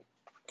beautiful.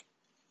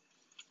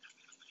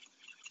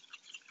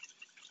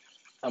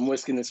 I'm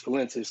whisking this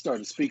polenta. It's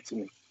starting to speak to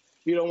me.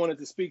 You don't want it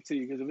to speak to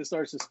you because if it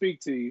starts to speak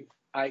to you,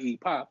 i.e.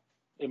 pop,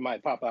 it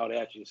might pop out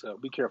at you. So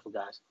be careful,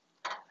 guys.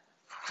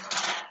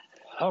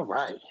 All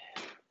right.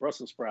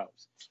 Brussels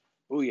sprouts.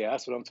 Oh, yeah,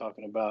 that's what I'm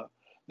talking about.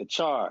 The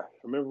char.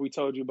 Remember we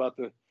told you about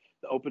the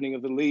opening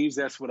of the leaves?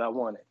 That's what I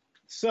wanted.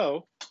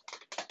 So,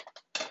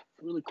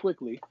 really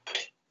quickly,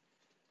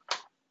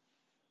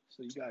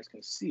 so you guys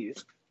can see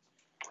it,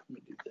 let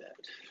me do that.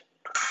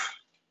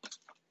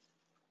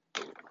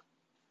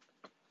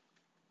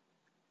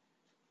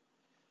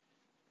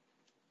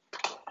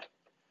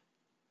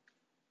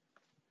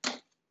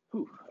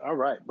 Whew. All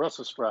right,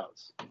 Brussels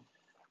sprouts.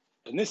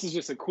 And this is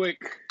just a quick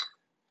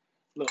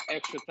little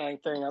extra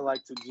thing I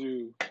like to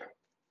do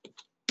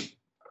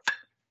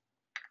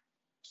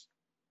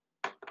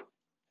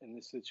in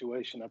this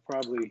situation. I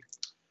probably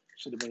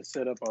should have been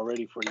set up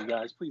already for you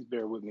guys. Please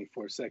bear with me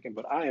for a second,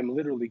 but I am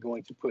literally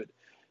going to put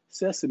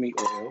sesame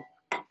oil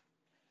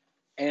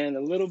and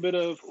a little bit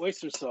of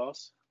oyster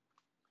sauce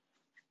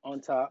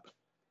on top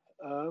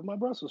of my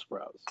Brussels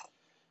sprouts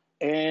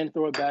and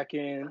throw it back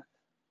in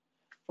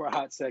for a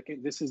hot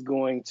second. This is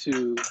going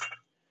to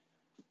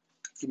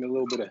give me a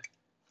little bit of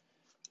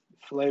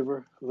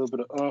flavor, a little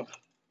bit of oomph.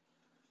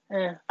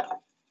 And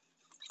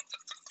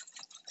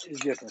it's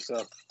different,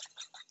 so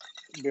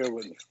bear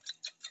with me.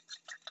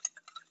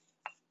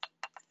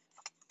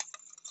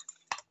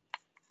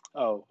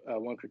 Oh,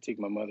 one critique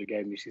my mother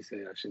gave me, she said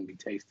I shouldn't be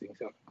tasting,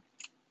 so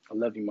I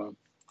love you, Mom.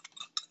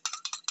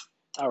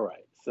 All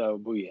right, so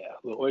booyah.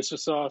 A little oyster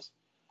sauce,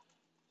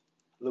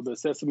 a little bit of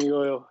sesame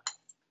oil,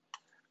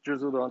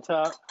 drizzled on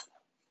top.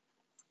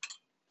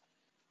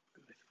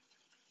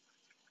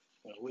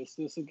 I'm gonna whisk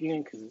this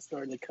again because it's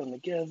starting to come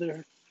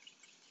together.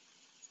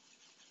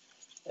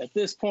 At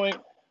this point,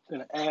 I'm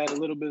gonna add a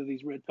little bit of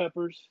these red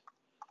peppers.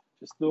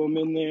 Just throw them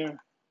in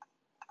there.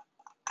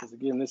 Because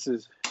again, this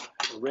is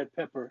a red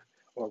pepper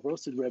or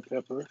roasted red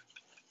pepper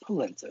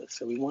polenta.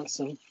 So we want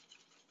some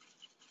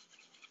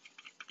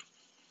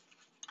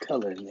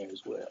color in there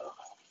as well.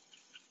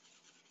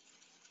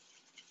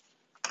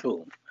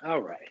 Boom.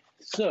 All right.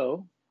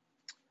 So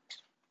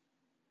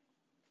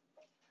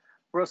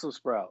Brussels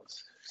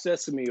sprouts,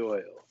 sesame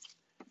oil.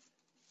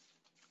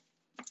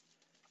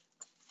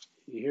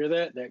 You hear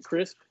that? That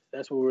crisp?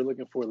 That's what we're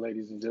looking for,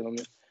 ladies and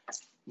gentlemen.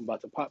 I'm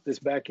about to pop this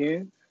back in,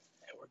 and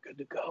we're good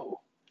to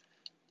go.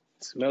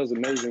 It smells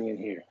amazing in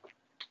here.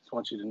 Just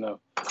want you to know.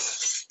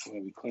 I'm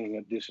going to be cleaning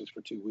up dishes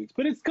for 2 weeks,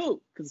 but it's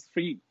cool because it's for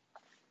you,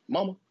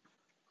 Mama.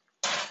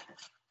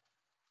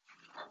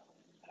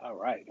 All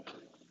right.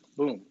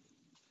 Boom.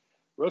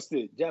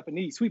 Roasted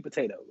Japanese sweet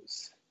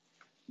potatoes.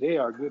 They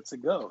are good to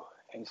go.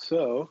 And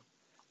so,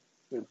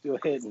 we're going to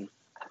go ahead and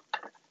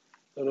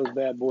throw those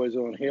bad boys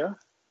on here.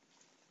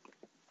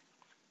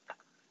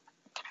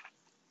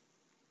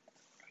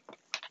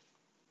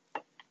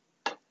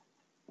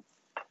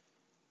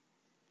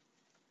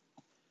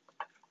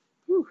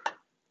 Whew.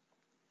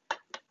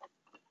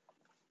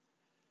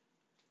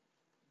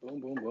 Boom,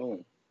 boom,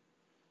 boom.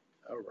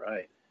 All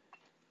right.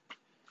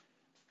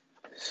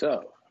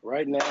 So,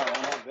 right now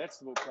on our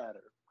vegetable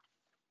platter,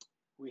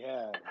 we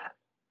have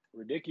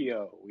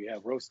radicchio, we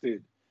have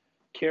roasted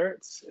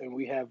carrots, and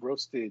we have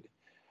roasted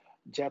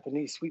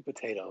Japanese sweet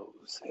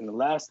potatoes. And the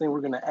last thing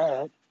we're going to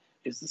add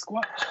is the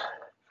squash.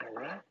 All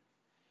right.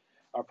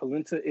 Our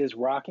polenta is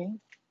rocking.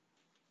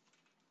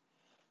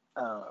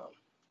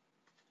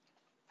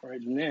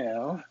 Right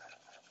now,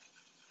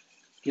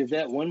 give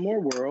that one more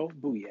whirl.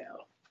 Booyah.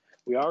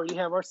 We already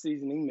have our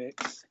seasoning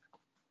mix.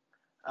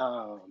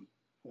 I'm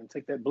going to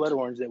take that blood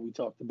orange that we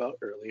talked about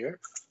earlier.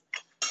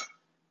 I'm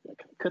going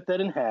to cut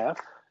that in half.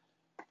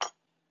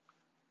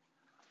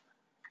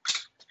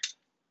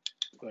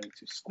 I'm going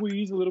to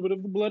squeeze a little bit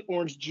of the blood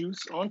orange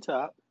juice on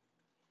top.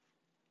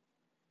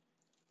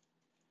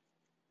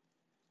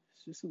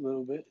 Just a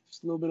little bit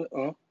of a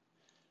little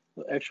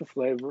extra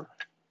flavor.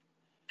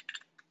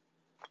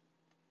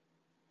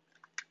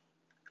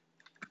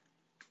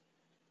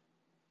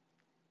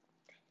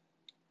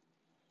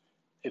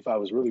 If I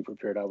was really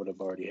prepared, I would have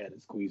already had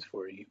it squeezed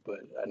for you, but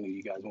I knew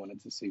you guys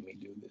wanted to see me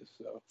do this,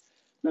 so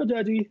no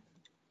judgy.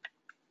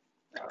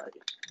 All right,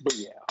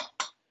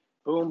 booyah.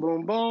 Boom,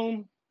 boom,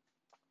 boom.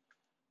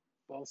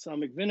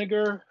 Balsamic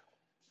vinegar.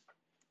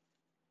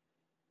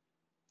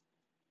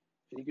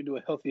 And you can do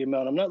a healthy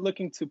amount. I'm not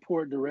looking to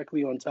pour it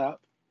directly on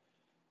top.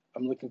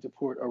 I'm looking to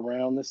pour it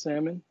around the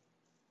salmon.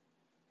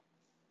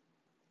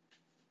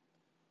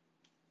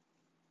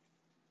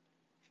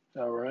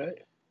 All right.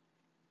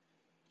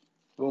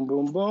 Boom,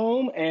 boom,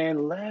 boom.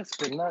 And last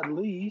but not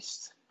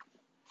least,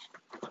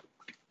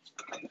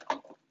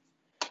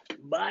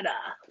 butter.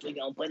 We're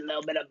going to put a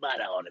little bit of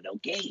butter on it,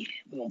 okay?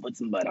 We're going to put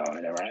some butter on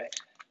it, all right?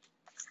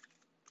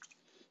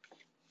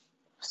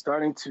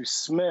 Starting to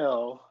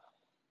smell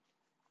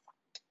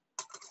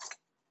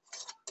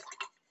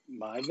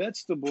my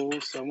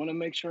vegetables, so I want to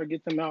make sure I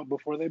get them out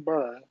before they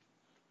burn.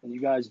 And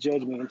you guys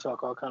judge me and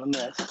talk all kind of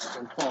mess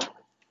and funk.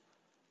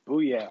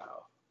 Booyah.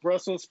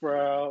 Brussels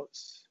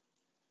sprouts.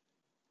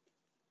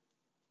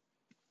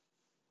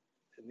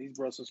 And these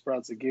Brussels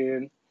sprouts,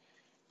 again,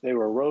 they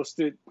were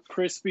roasted,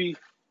 crispy.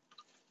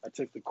 I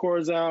took the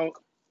cores out,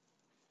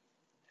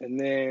 and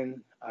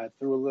then I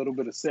threw a little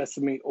bit of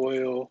sesame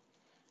oil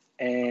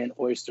and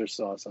oyster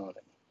sauce on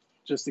it,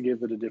 just to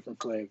give it a different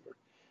flavor.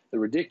 The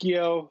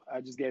radicchio,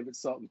 I just gave it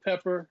salt and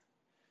pepper,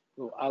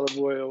 a little olive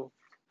oil.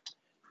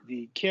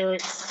 The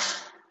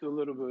carrots, threw a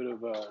little bit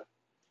of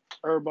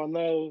herb on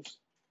those.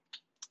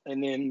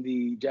 And then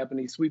the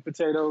Japanese sweet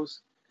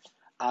potatoes,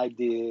 I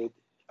did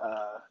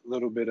a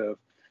little bit of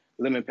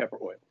lemon pepper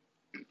oil.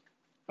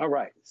 All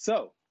right,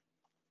 so,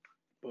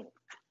 boom.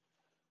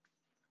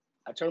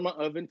 I turned my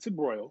oven to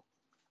broil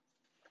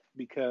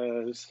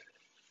because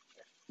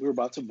we're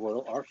about to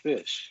broil our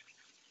fish.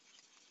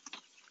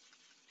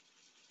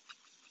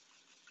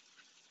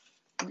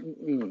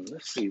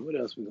 Let's see, what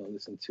else we're going to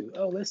listen to?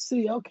 Oh, let's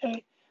see,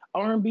 okay.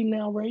 R&B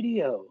Now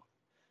Radio.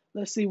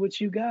 Let's see what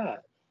you got.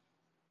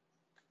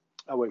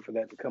 I'll wait for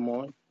that to come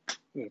on.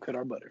 We're going to cut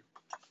our butter.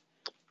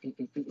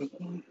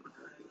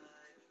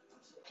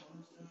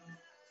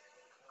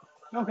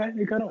 Okay,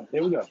 you cut on.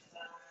 There we go.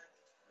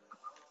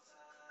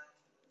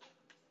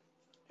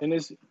 And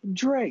it's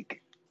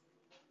Drake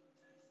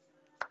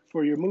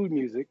for your mood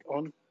music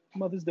on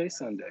Mother's Day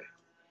Sunday.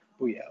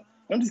 Booyah.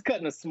 I'm just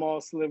cutting a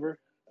small sliver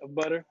of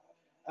butter.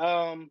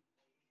 Um,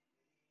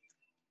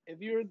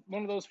 if you're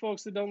one of those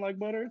folks that don't like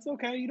butter, it's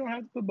okay. You don't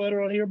have to put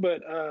butter on here,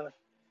 but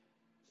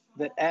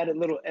that added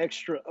little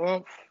extra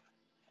oomph,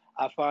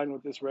 I find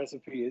with this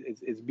recipe,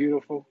 it's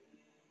beautiful.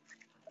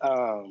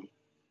 Um,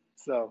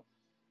 so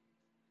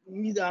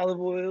you need olive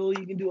oil,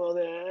 you can do all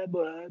that,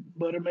 but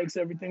butter makes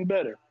everything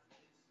better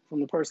from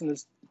the person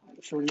that's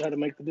showing you how to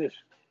make the dish.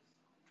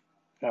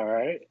 All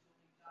right.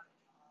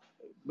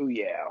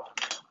 Booyah.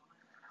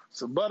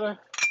 So butter,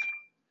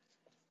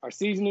 our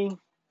seasoning,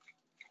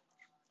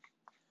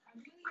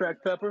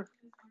 cracked pepper.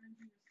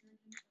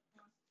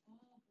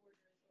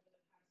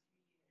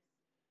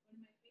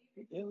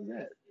 What the hell is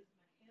that?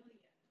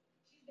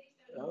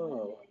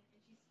 Oh.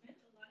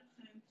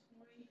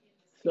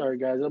 Sorry,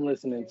 guys. I'm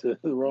listening to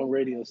the wrong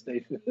radio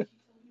station.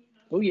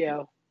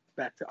 Booyah.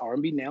 Back to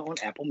R&B now on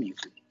Apple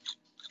Music.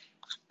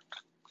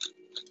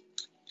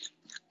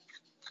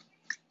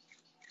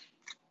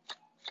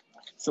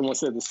 Someone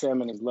said the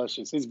salmon is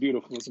luscious. It's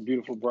beautiful. It's a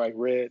beautiful bright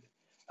red.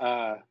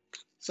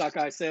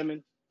 Sockeye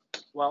salmon,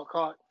 wild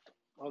caught,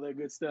 all that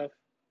good stuff.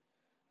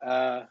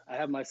 I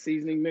have my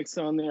seasoning mix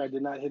on there. I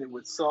did not hit it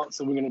with salt,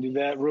 so we're going to do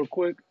that real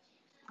quick.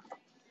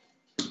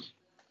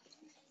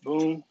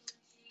 Boom.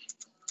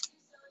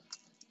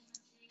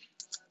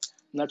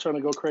 I'm not trying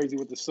to go crazy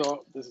with the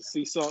salt. This is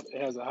sea salt. It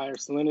has a higher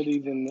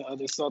salinity than the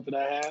other salt that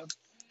I have.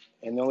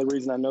 And the only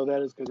reason I know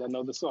that is because I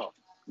know the salt.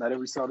 Not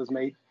every salt is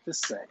made the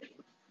same.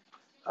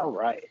 All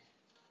right.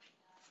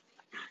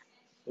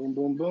 Boom,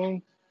 boom,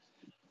 boom.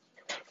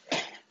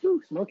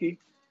 Ooh, smoky.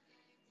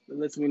 That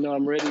lets me know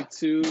I'm ready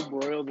to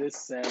broil this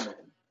salmon.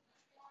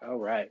 All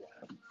right.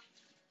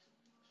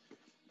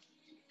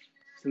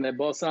 It's in that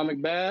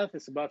balsamic bath.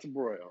 It's about to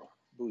broil.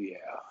 Booyah.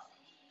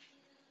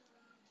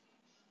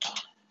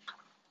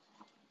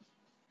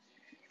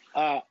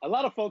 A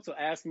lot of folks will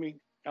ask me,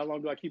 how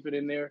long do I keep it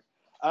in there?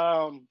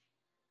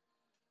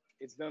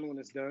 It's done when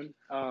it's done.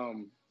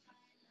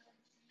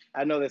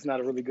 I know that's not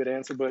a really good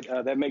answer, but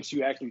that makes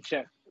you actually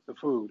check the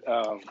food.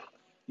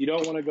 You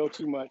don't want to go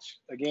too much.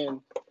 Again,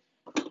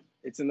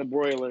 it's in the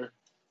broiler.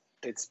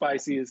 It's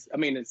spicy. It's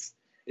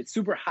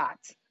super hot.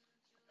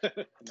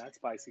 Not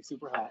spicy,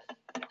 super hot.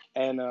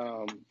 And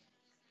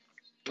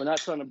we're not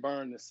trying to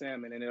burn the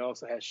salmon, and it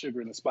also has sugar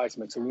in the spice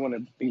mix, so we want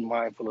to be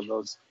mindful of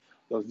those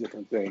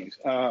different things.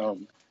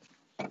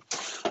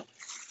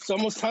 It's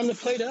almost time to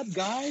plate up,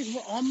 guys.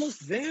 We're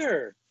almost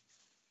there.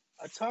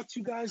 I talked to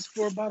you guys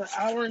for about an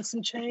hour and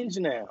some change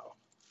now.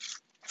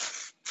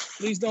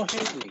 Please don't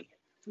hate me.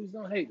 Please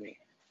don't hate me.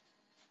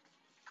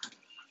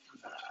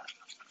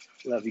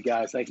 Love you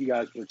guys. Thank you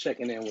guys for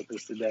checking in with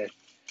us today.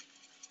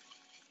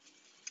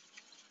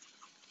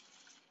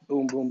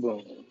 Boom, boom,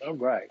 boom. All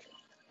right.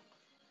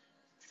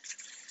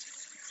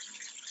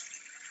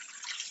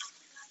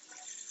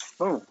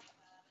 Boom.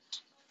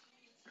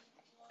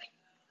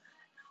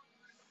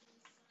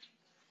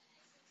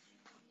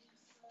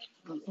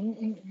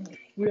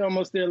 We're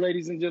almost there,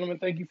 ladies and gentlemen.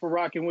 Thank you for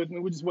rocking with me.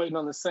 We're just waiting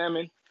on the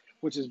salmon,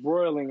 which is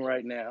broiling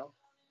right now.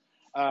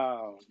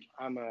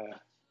 I'm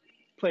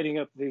plating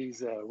up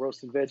these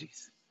roasted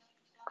veggies.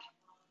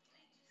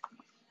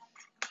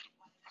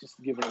 Just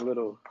to give it a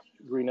little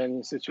green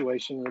onion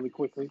situation really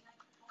quickly.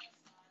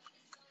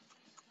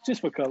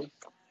 Just for color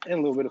and a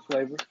little bit of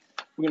flavor.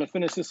 We're going to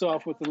finish this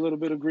off with a little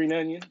bit of green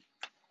onion,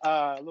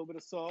 a little bit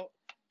of salt.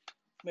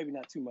 Maybe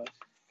not too much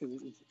because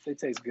they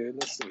taste good.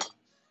 Let's see.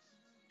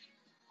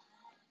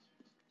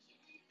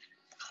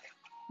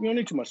 We don't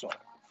need too much salt.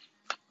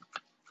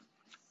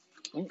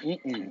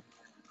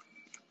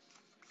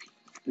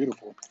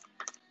 Beautiful.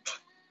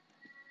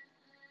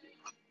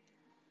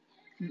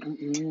 A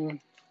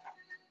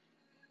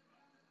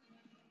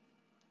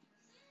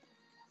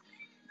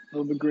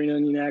little bit of green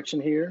onion action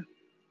here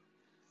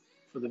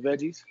for the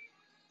veggies.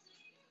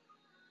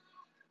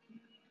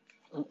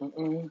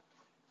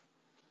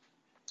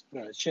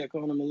 Gotta check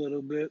on them a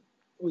little bit.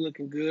 We're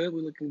looking good.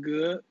 We're looking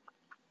good.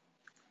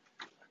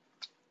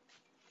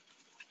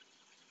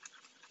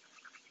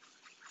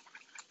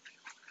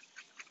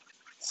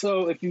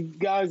 So if you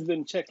guys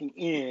been checking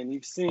in,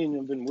 you've seen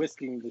I've been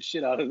whisking the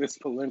shit out of this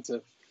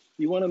polenta.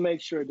 You want to make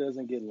sure it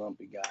doesn't get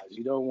lumpy, guys.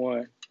 You don't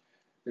want,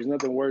 there's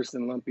nothing worse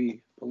than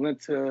lumpy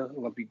polenta,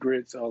 lumpy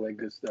grits, all that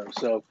good stuff.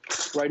 So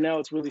right now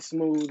it's really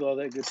smooth, all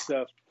that good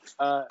stuff.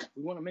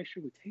 We want to make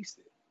sure we taste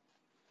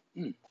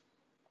it.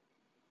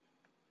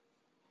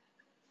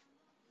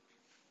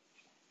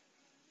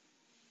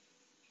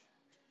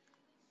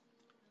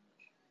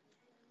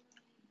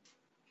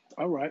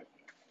 All right.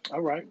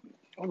 All right.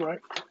 All right.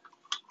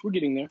 We're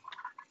getting there.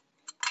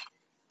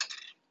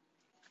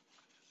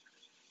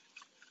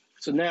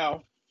 So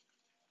now,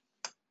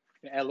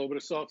 add a little bit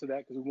of salt to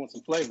that because we want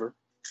some flavor.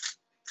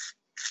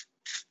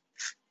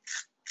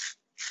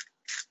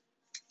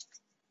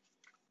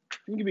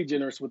 You can be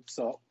generous with the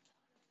salt.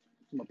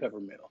 It's my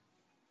pepper mill.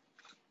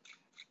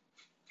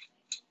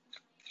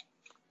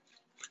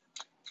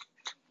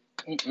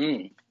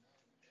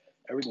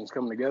 Everything's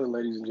coming together,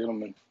 ladies and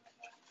gentlemen.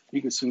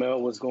 You can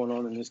smell what's going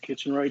on in this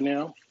kitchen right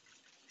now.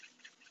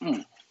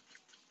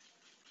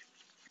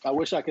 I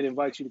wish I could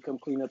invite you to come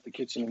clean up the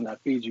kitchen and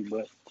not feed you,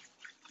 but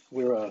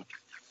we're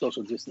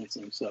social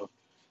distancing, so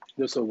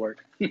this will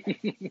work.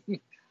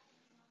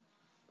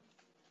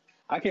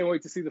 I can't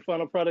wait to see the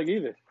final product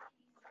either.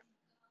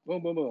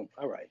 Boom, boom, boom.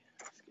 All right,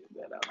 let's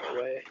get that out of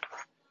the way.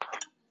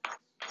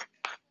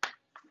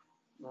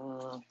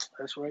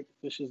 That's right, the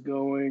fish is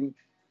going.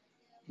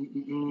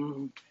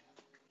 I'll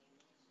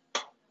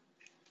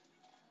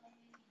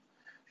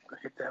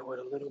hit that with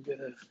a little bit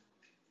of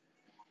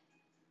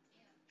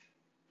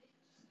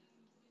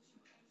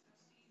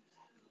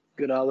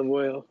good olive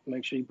oil.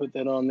 Make sure you put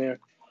that on there.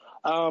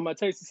 I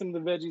tasted some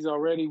of the veggies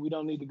already. We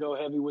don't need to go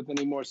heavy with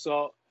any more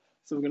salt,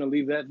 so we're going to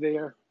leave that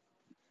there.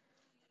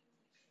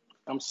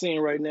 I'm seeing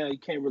right now you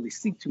can't really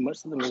see too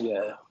much. Let me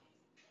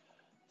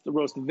the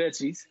roasted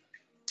veggies.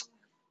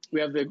 We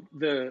have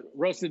the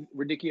roasted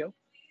radicchio,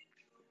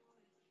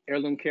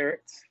 heirloom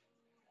carrots,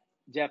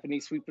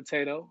 Japanese sweet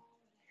potato,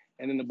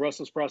 and then the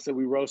Brussels sprouts that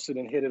we roasted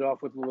and hit it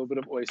off with a little bit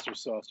of oyster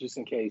sauce, just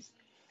in case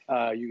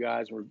you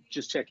guys were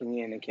just checking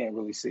in and can't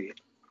really see it.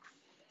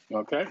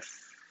 Okay.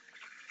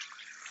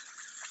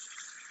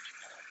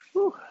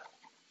 Whew.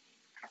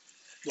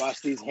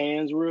 Wash these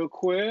hands real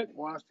quick.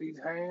 Wash these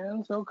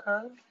hands,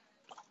 okay.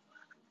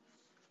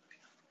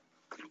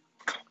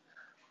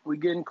 We're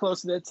getting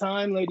close to that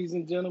time, ladies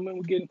and gentlemen.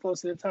 We're getting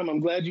close to that time. I'm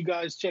glad you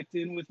guys checked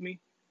in with me.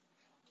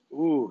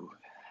 Ooh,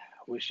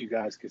 I wish you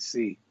guys could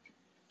see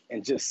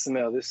and just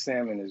smell. This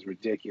salmon is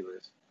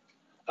ridiculous.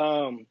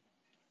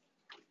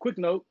 Quick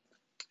note,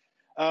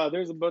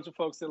 there's a bunch of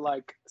folks that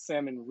like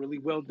salmon really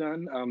well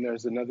done.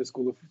 There's another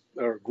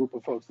group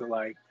of folks that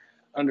like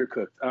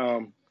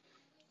undercooked.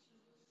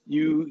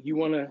 You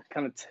want to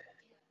kind of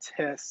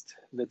test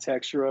the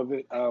texture of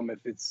it. If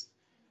it's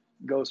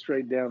goes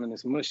straight down and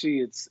it's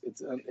mushy, it's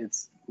a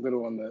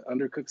little on the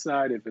undercooked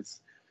side. If it's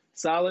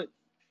solid,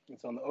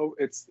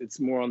 it's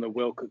more on the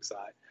well cooked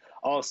side.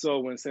 Also,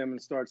 when salmon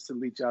starts to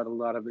leach out a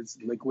lot of its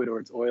liquid or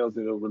its oils,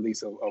 it'll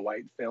release a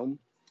white film.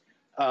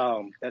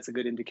 That's a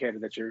good indicator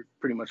that you're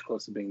pretty much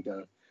close to being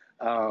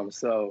done.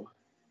 So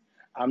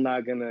I'm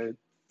not gonna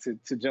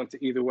to jump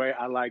to either way.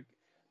 I like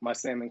my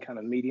salmon kind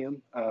of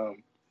medium.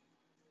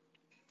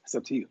 It's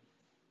up to you.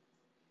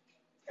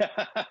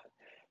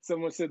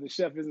 Someone said the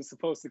chef isn't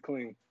supposed to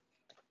clean.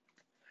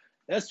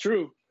 That's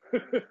true.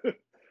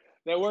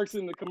 That works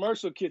in the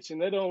commercial kitchen.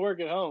 They don't work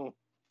at home.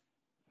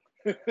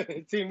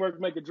 Teamwork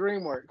make a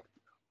dream work.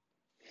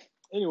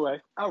 Anyway,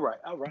 all right.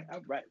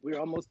 We're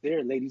almost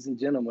there, ladies and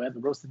gentlemen. I have the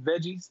roasted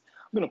veggies.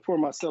 I'm going to pour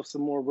myself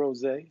some more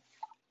rosé.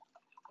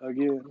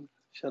 Again,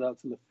 shout out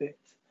to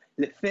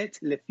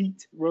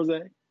Lafite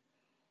rosé.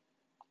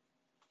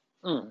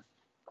 Boom,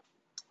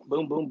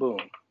 boom, boom.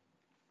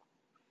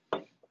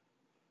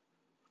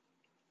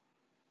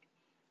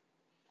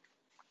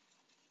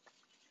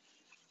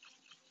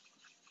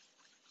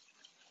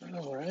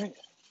 All right.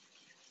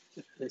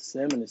 This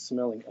salmon is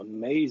smelling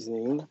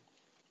amazing.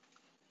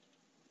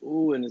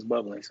 Ooh, and it's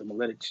bubbling. So I'm going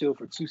to let it chill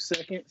for 2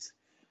 seconds.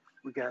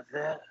 We got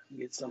that.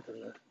 Get something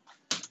to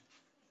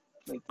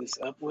make this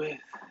up with.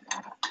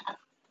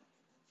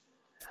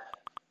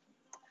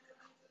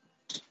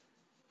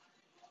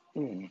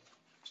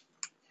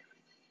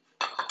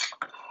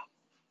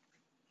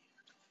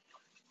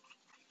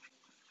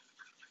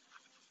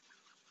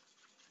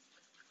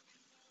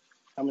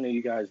 How many of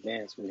you guys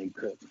dance when you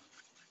cook?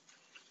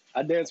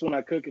 I dance when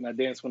I cook and I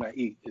dance when I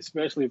eat,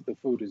 especially if the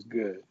food is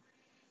good.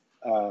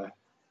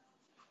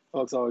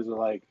 Folks always are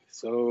like,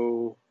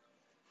 so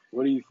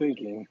what are you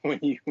thinking when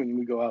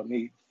we go out and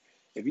eat?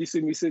 If you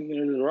see me sitting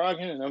there just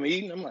rocking and I'm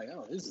eating, I'm like,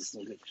 oh, this is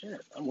some good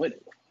shit. I'm with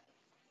it.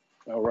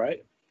 All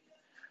right.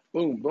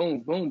 Boom, boom,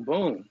 boom,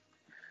 boom.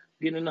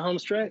 Getting in the home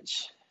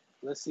stretch.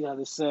 Let's see how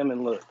this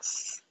salmon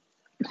looks.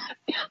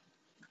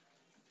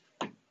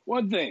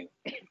 One thing,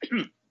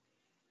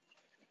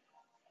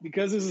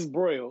 because this is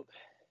broiled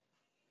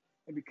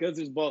and because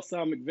there's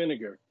balsamic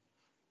vinegar,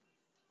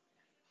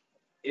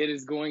 it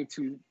is going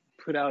to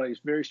put out a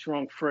very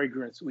strong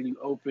fragrance when you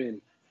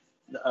open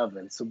the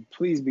oven. So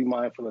please be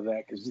mindful of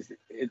that because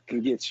it can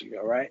get you,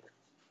 all right?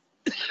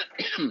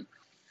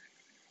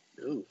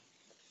 Ooh.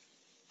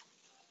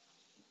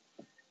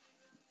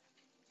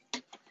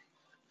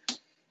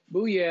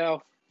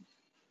 Booyah.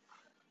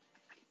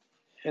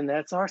 And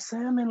that's our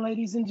salmon,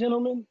 ladies and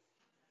gentlemen.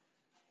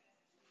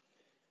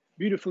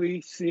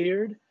 Beautifully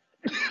seared.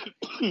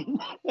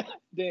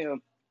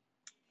 Damn.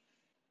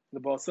 The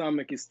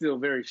balsamic is still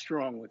very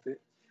strong with it.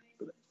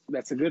 But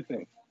that's a good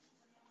thing.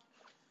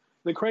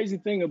 The crazy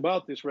thing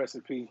about this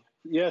recipe,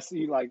 yes,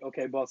 you like,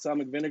 okay,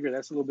 balsamic vinegar,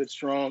 that's a little bit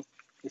strong.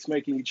 It's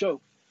making you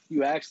choke.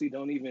 You actually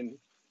don't even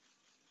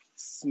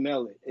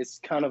smell it. It's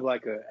kind of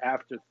like an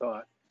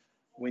afterthought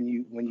when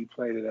you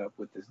plate it up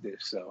with this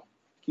dish. So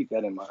keep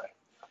that in mind.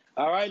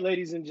 All right,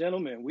 ladies and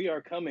gentlemen, we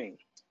are coming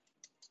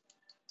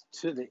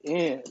to the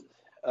end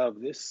of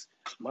this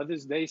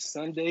Mother's Day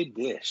Sunday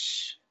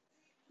dish.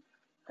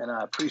 And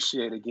I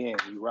appreciate, again,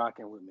 you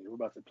rocking with me. We're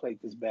about to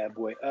plate this bad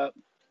boy up.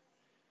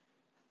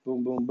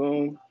 Boom, boom,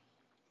 boom.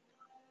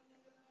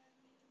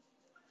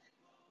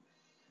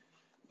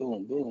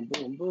 Boom, boom,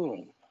 boom,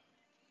 boom.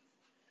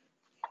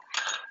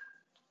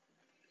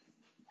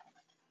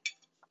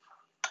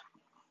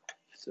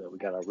 So we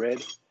got our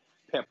red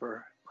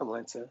pepper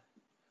polenta,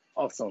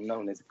 also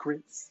known as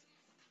grits.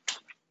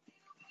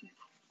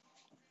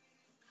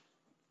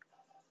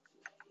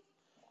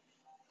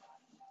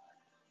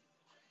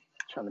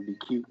 Trying to be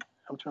cute.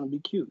 I'm trying to be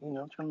cute, you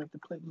know, I'm trying to make the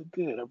plate look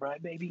good. All right,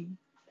 baby.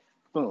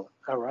 Boom.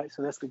 All right,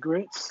 so that's the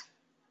grits.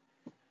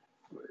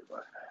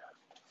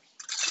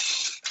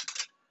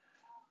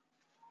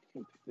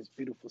 Pick this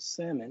beautiful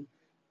salmon.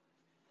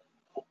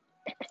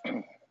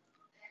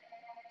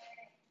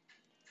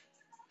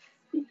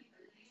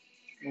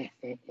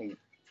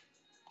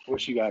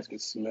 Wish you guys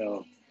could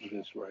smell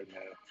this right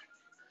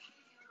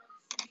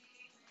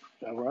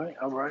now. All right,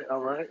 all right, all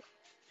right.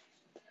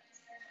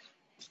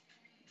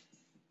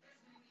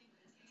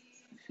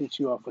 Hit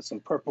you off with some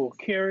purple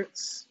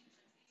carrots,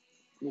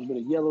 a little bit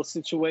of yellow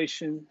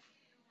situation.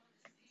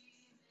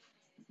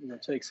 I'm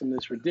gonna take some of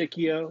this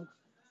radicchio,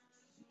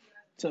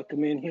 tuck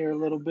them in here a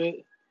little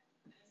bit.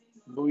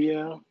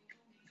 Booyah.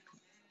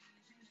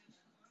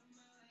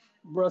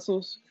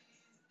 Brussels.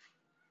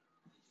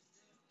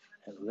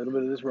 And a little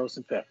bit of this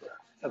roasted pepper.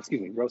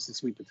 Excuse me, roasted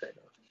sweet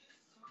potato.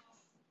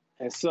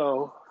 And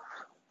so,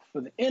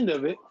 for the end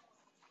of it,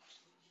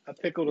 I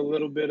pickled a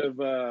little bit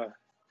of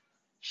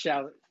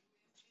shallot.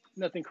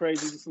 Nothing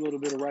crazy, just a little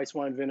bit of rice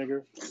wine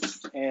vinegar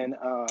and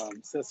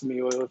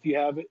sesame oil. If you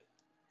have it,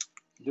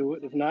 do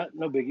it. If not,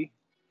 no biggie.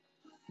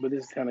 But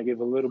this kind of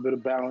give a little bit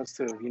of balance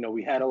to, you know,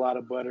 we had a lot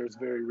of butter. It's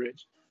very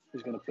rich.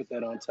 Just going to put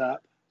that on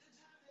top.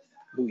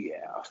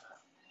 Booyah.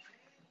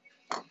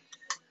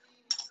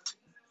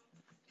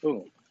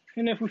 Boom.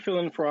 And if we're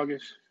feeling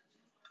froggish,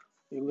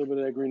 a little bit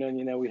of that green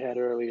onion that we had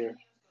earlier.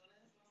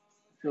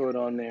 Throw it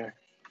on there.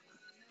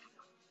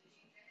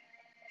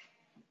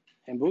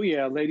 And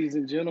booyah, ladies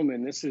and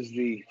gentlemen, this is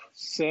the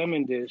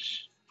salmon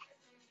dish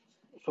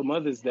for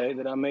Mother's Day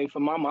that I made for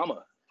my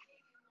mama.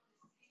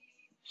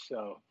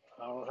 So,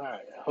 all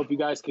right. I hope you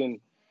guys can,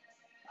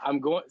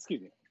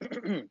 excuse me.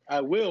 I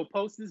will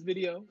post this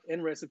video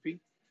and recipe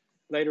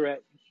later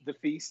at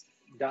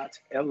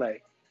thefeast.la.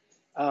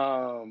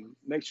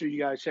 Make sure you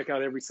guys check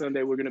out every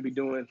Sunday. We're going to be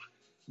doing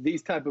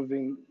these type of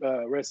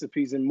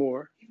recipes and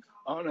more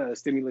on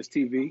Stimulus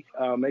TV.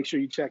 Make sure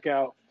you check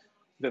out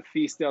The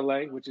Feast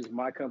LA, which is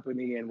my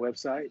company and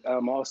website.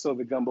 Also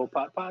the Gumbo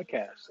Pot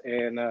podcast.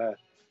 And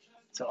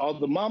to all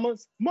the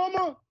mamas,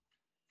 mama,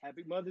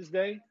 happy Mother's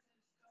Day.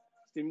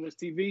 Stimulus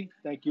TV,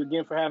 thank you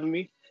again for having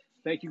me.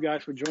 Thank you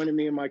guys for joining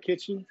me in my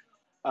kitchen.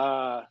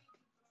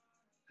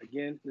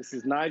 Again, this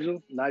is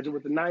Nigel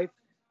with the knife,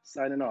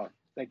 signing off.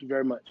 Thank you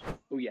very much.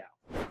 Booyah.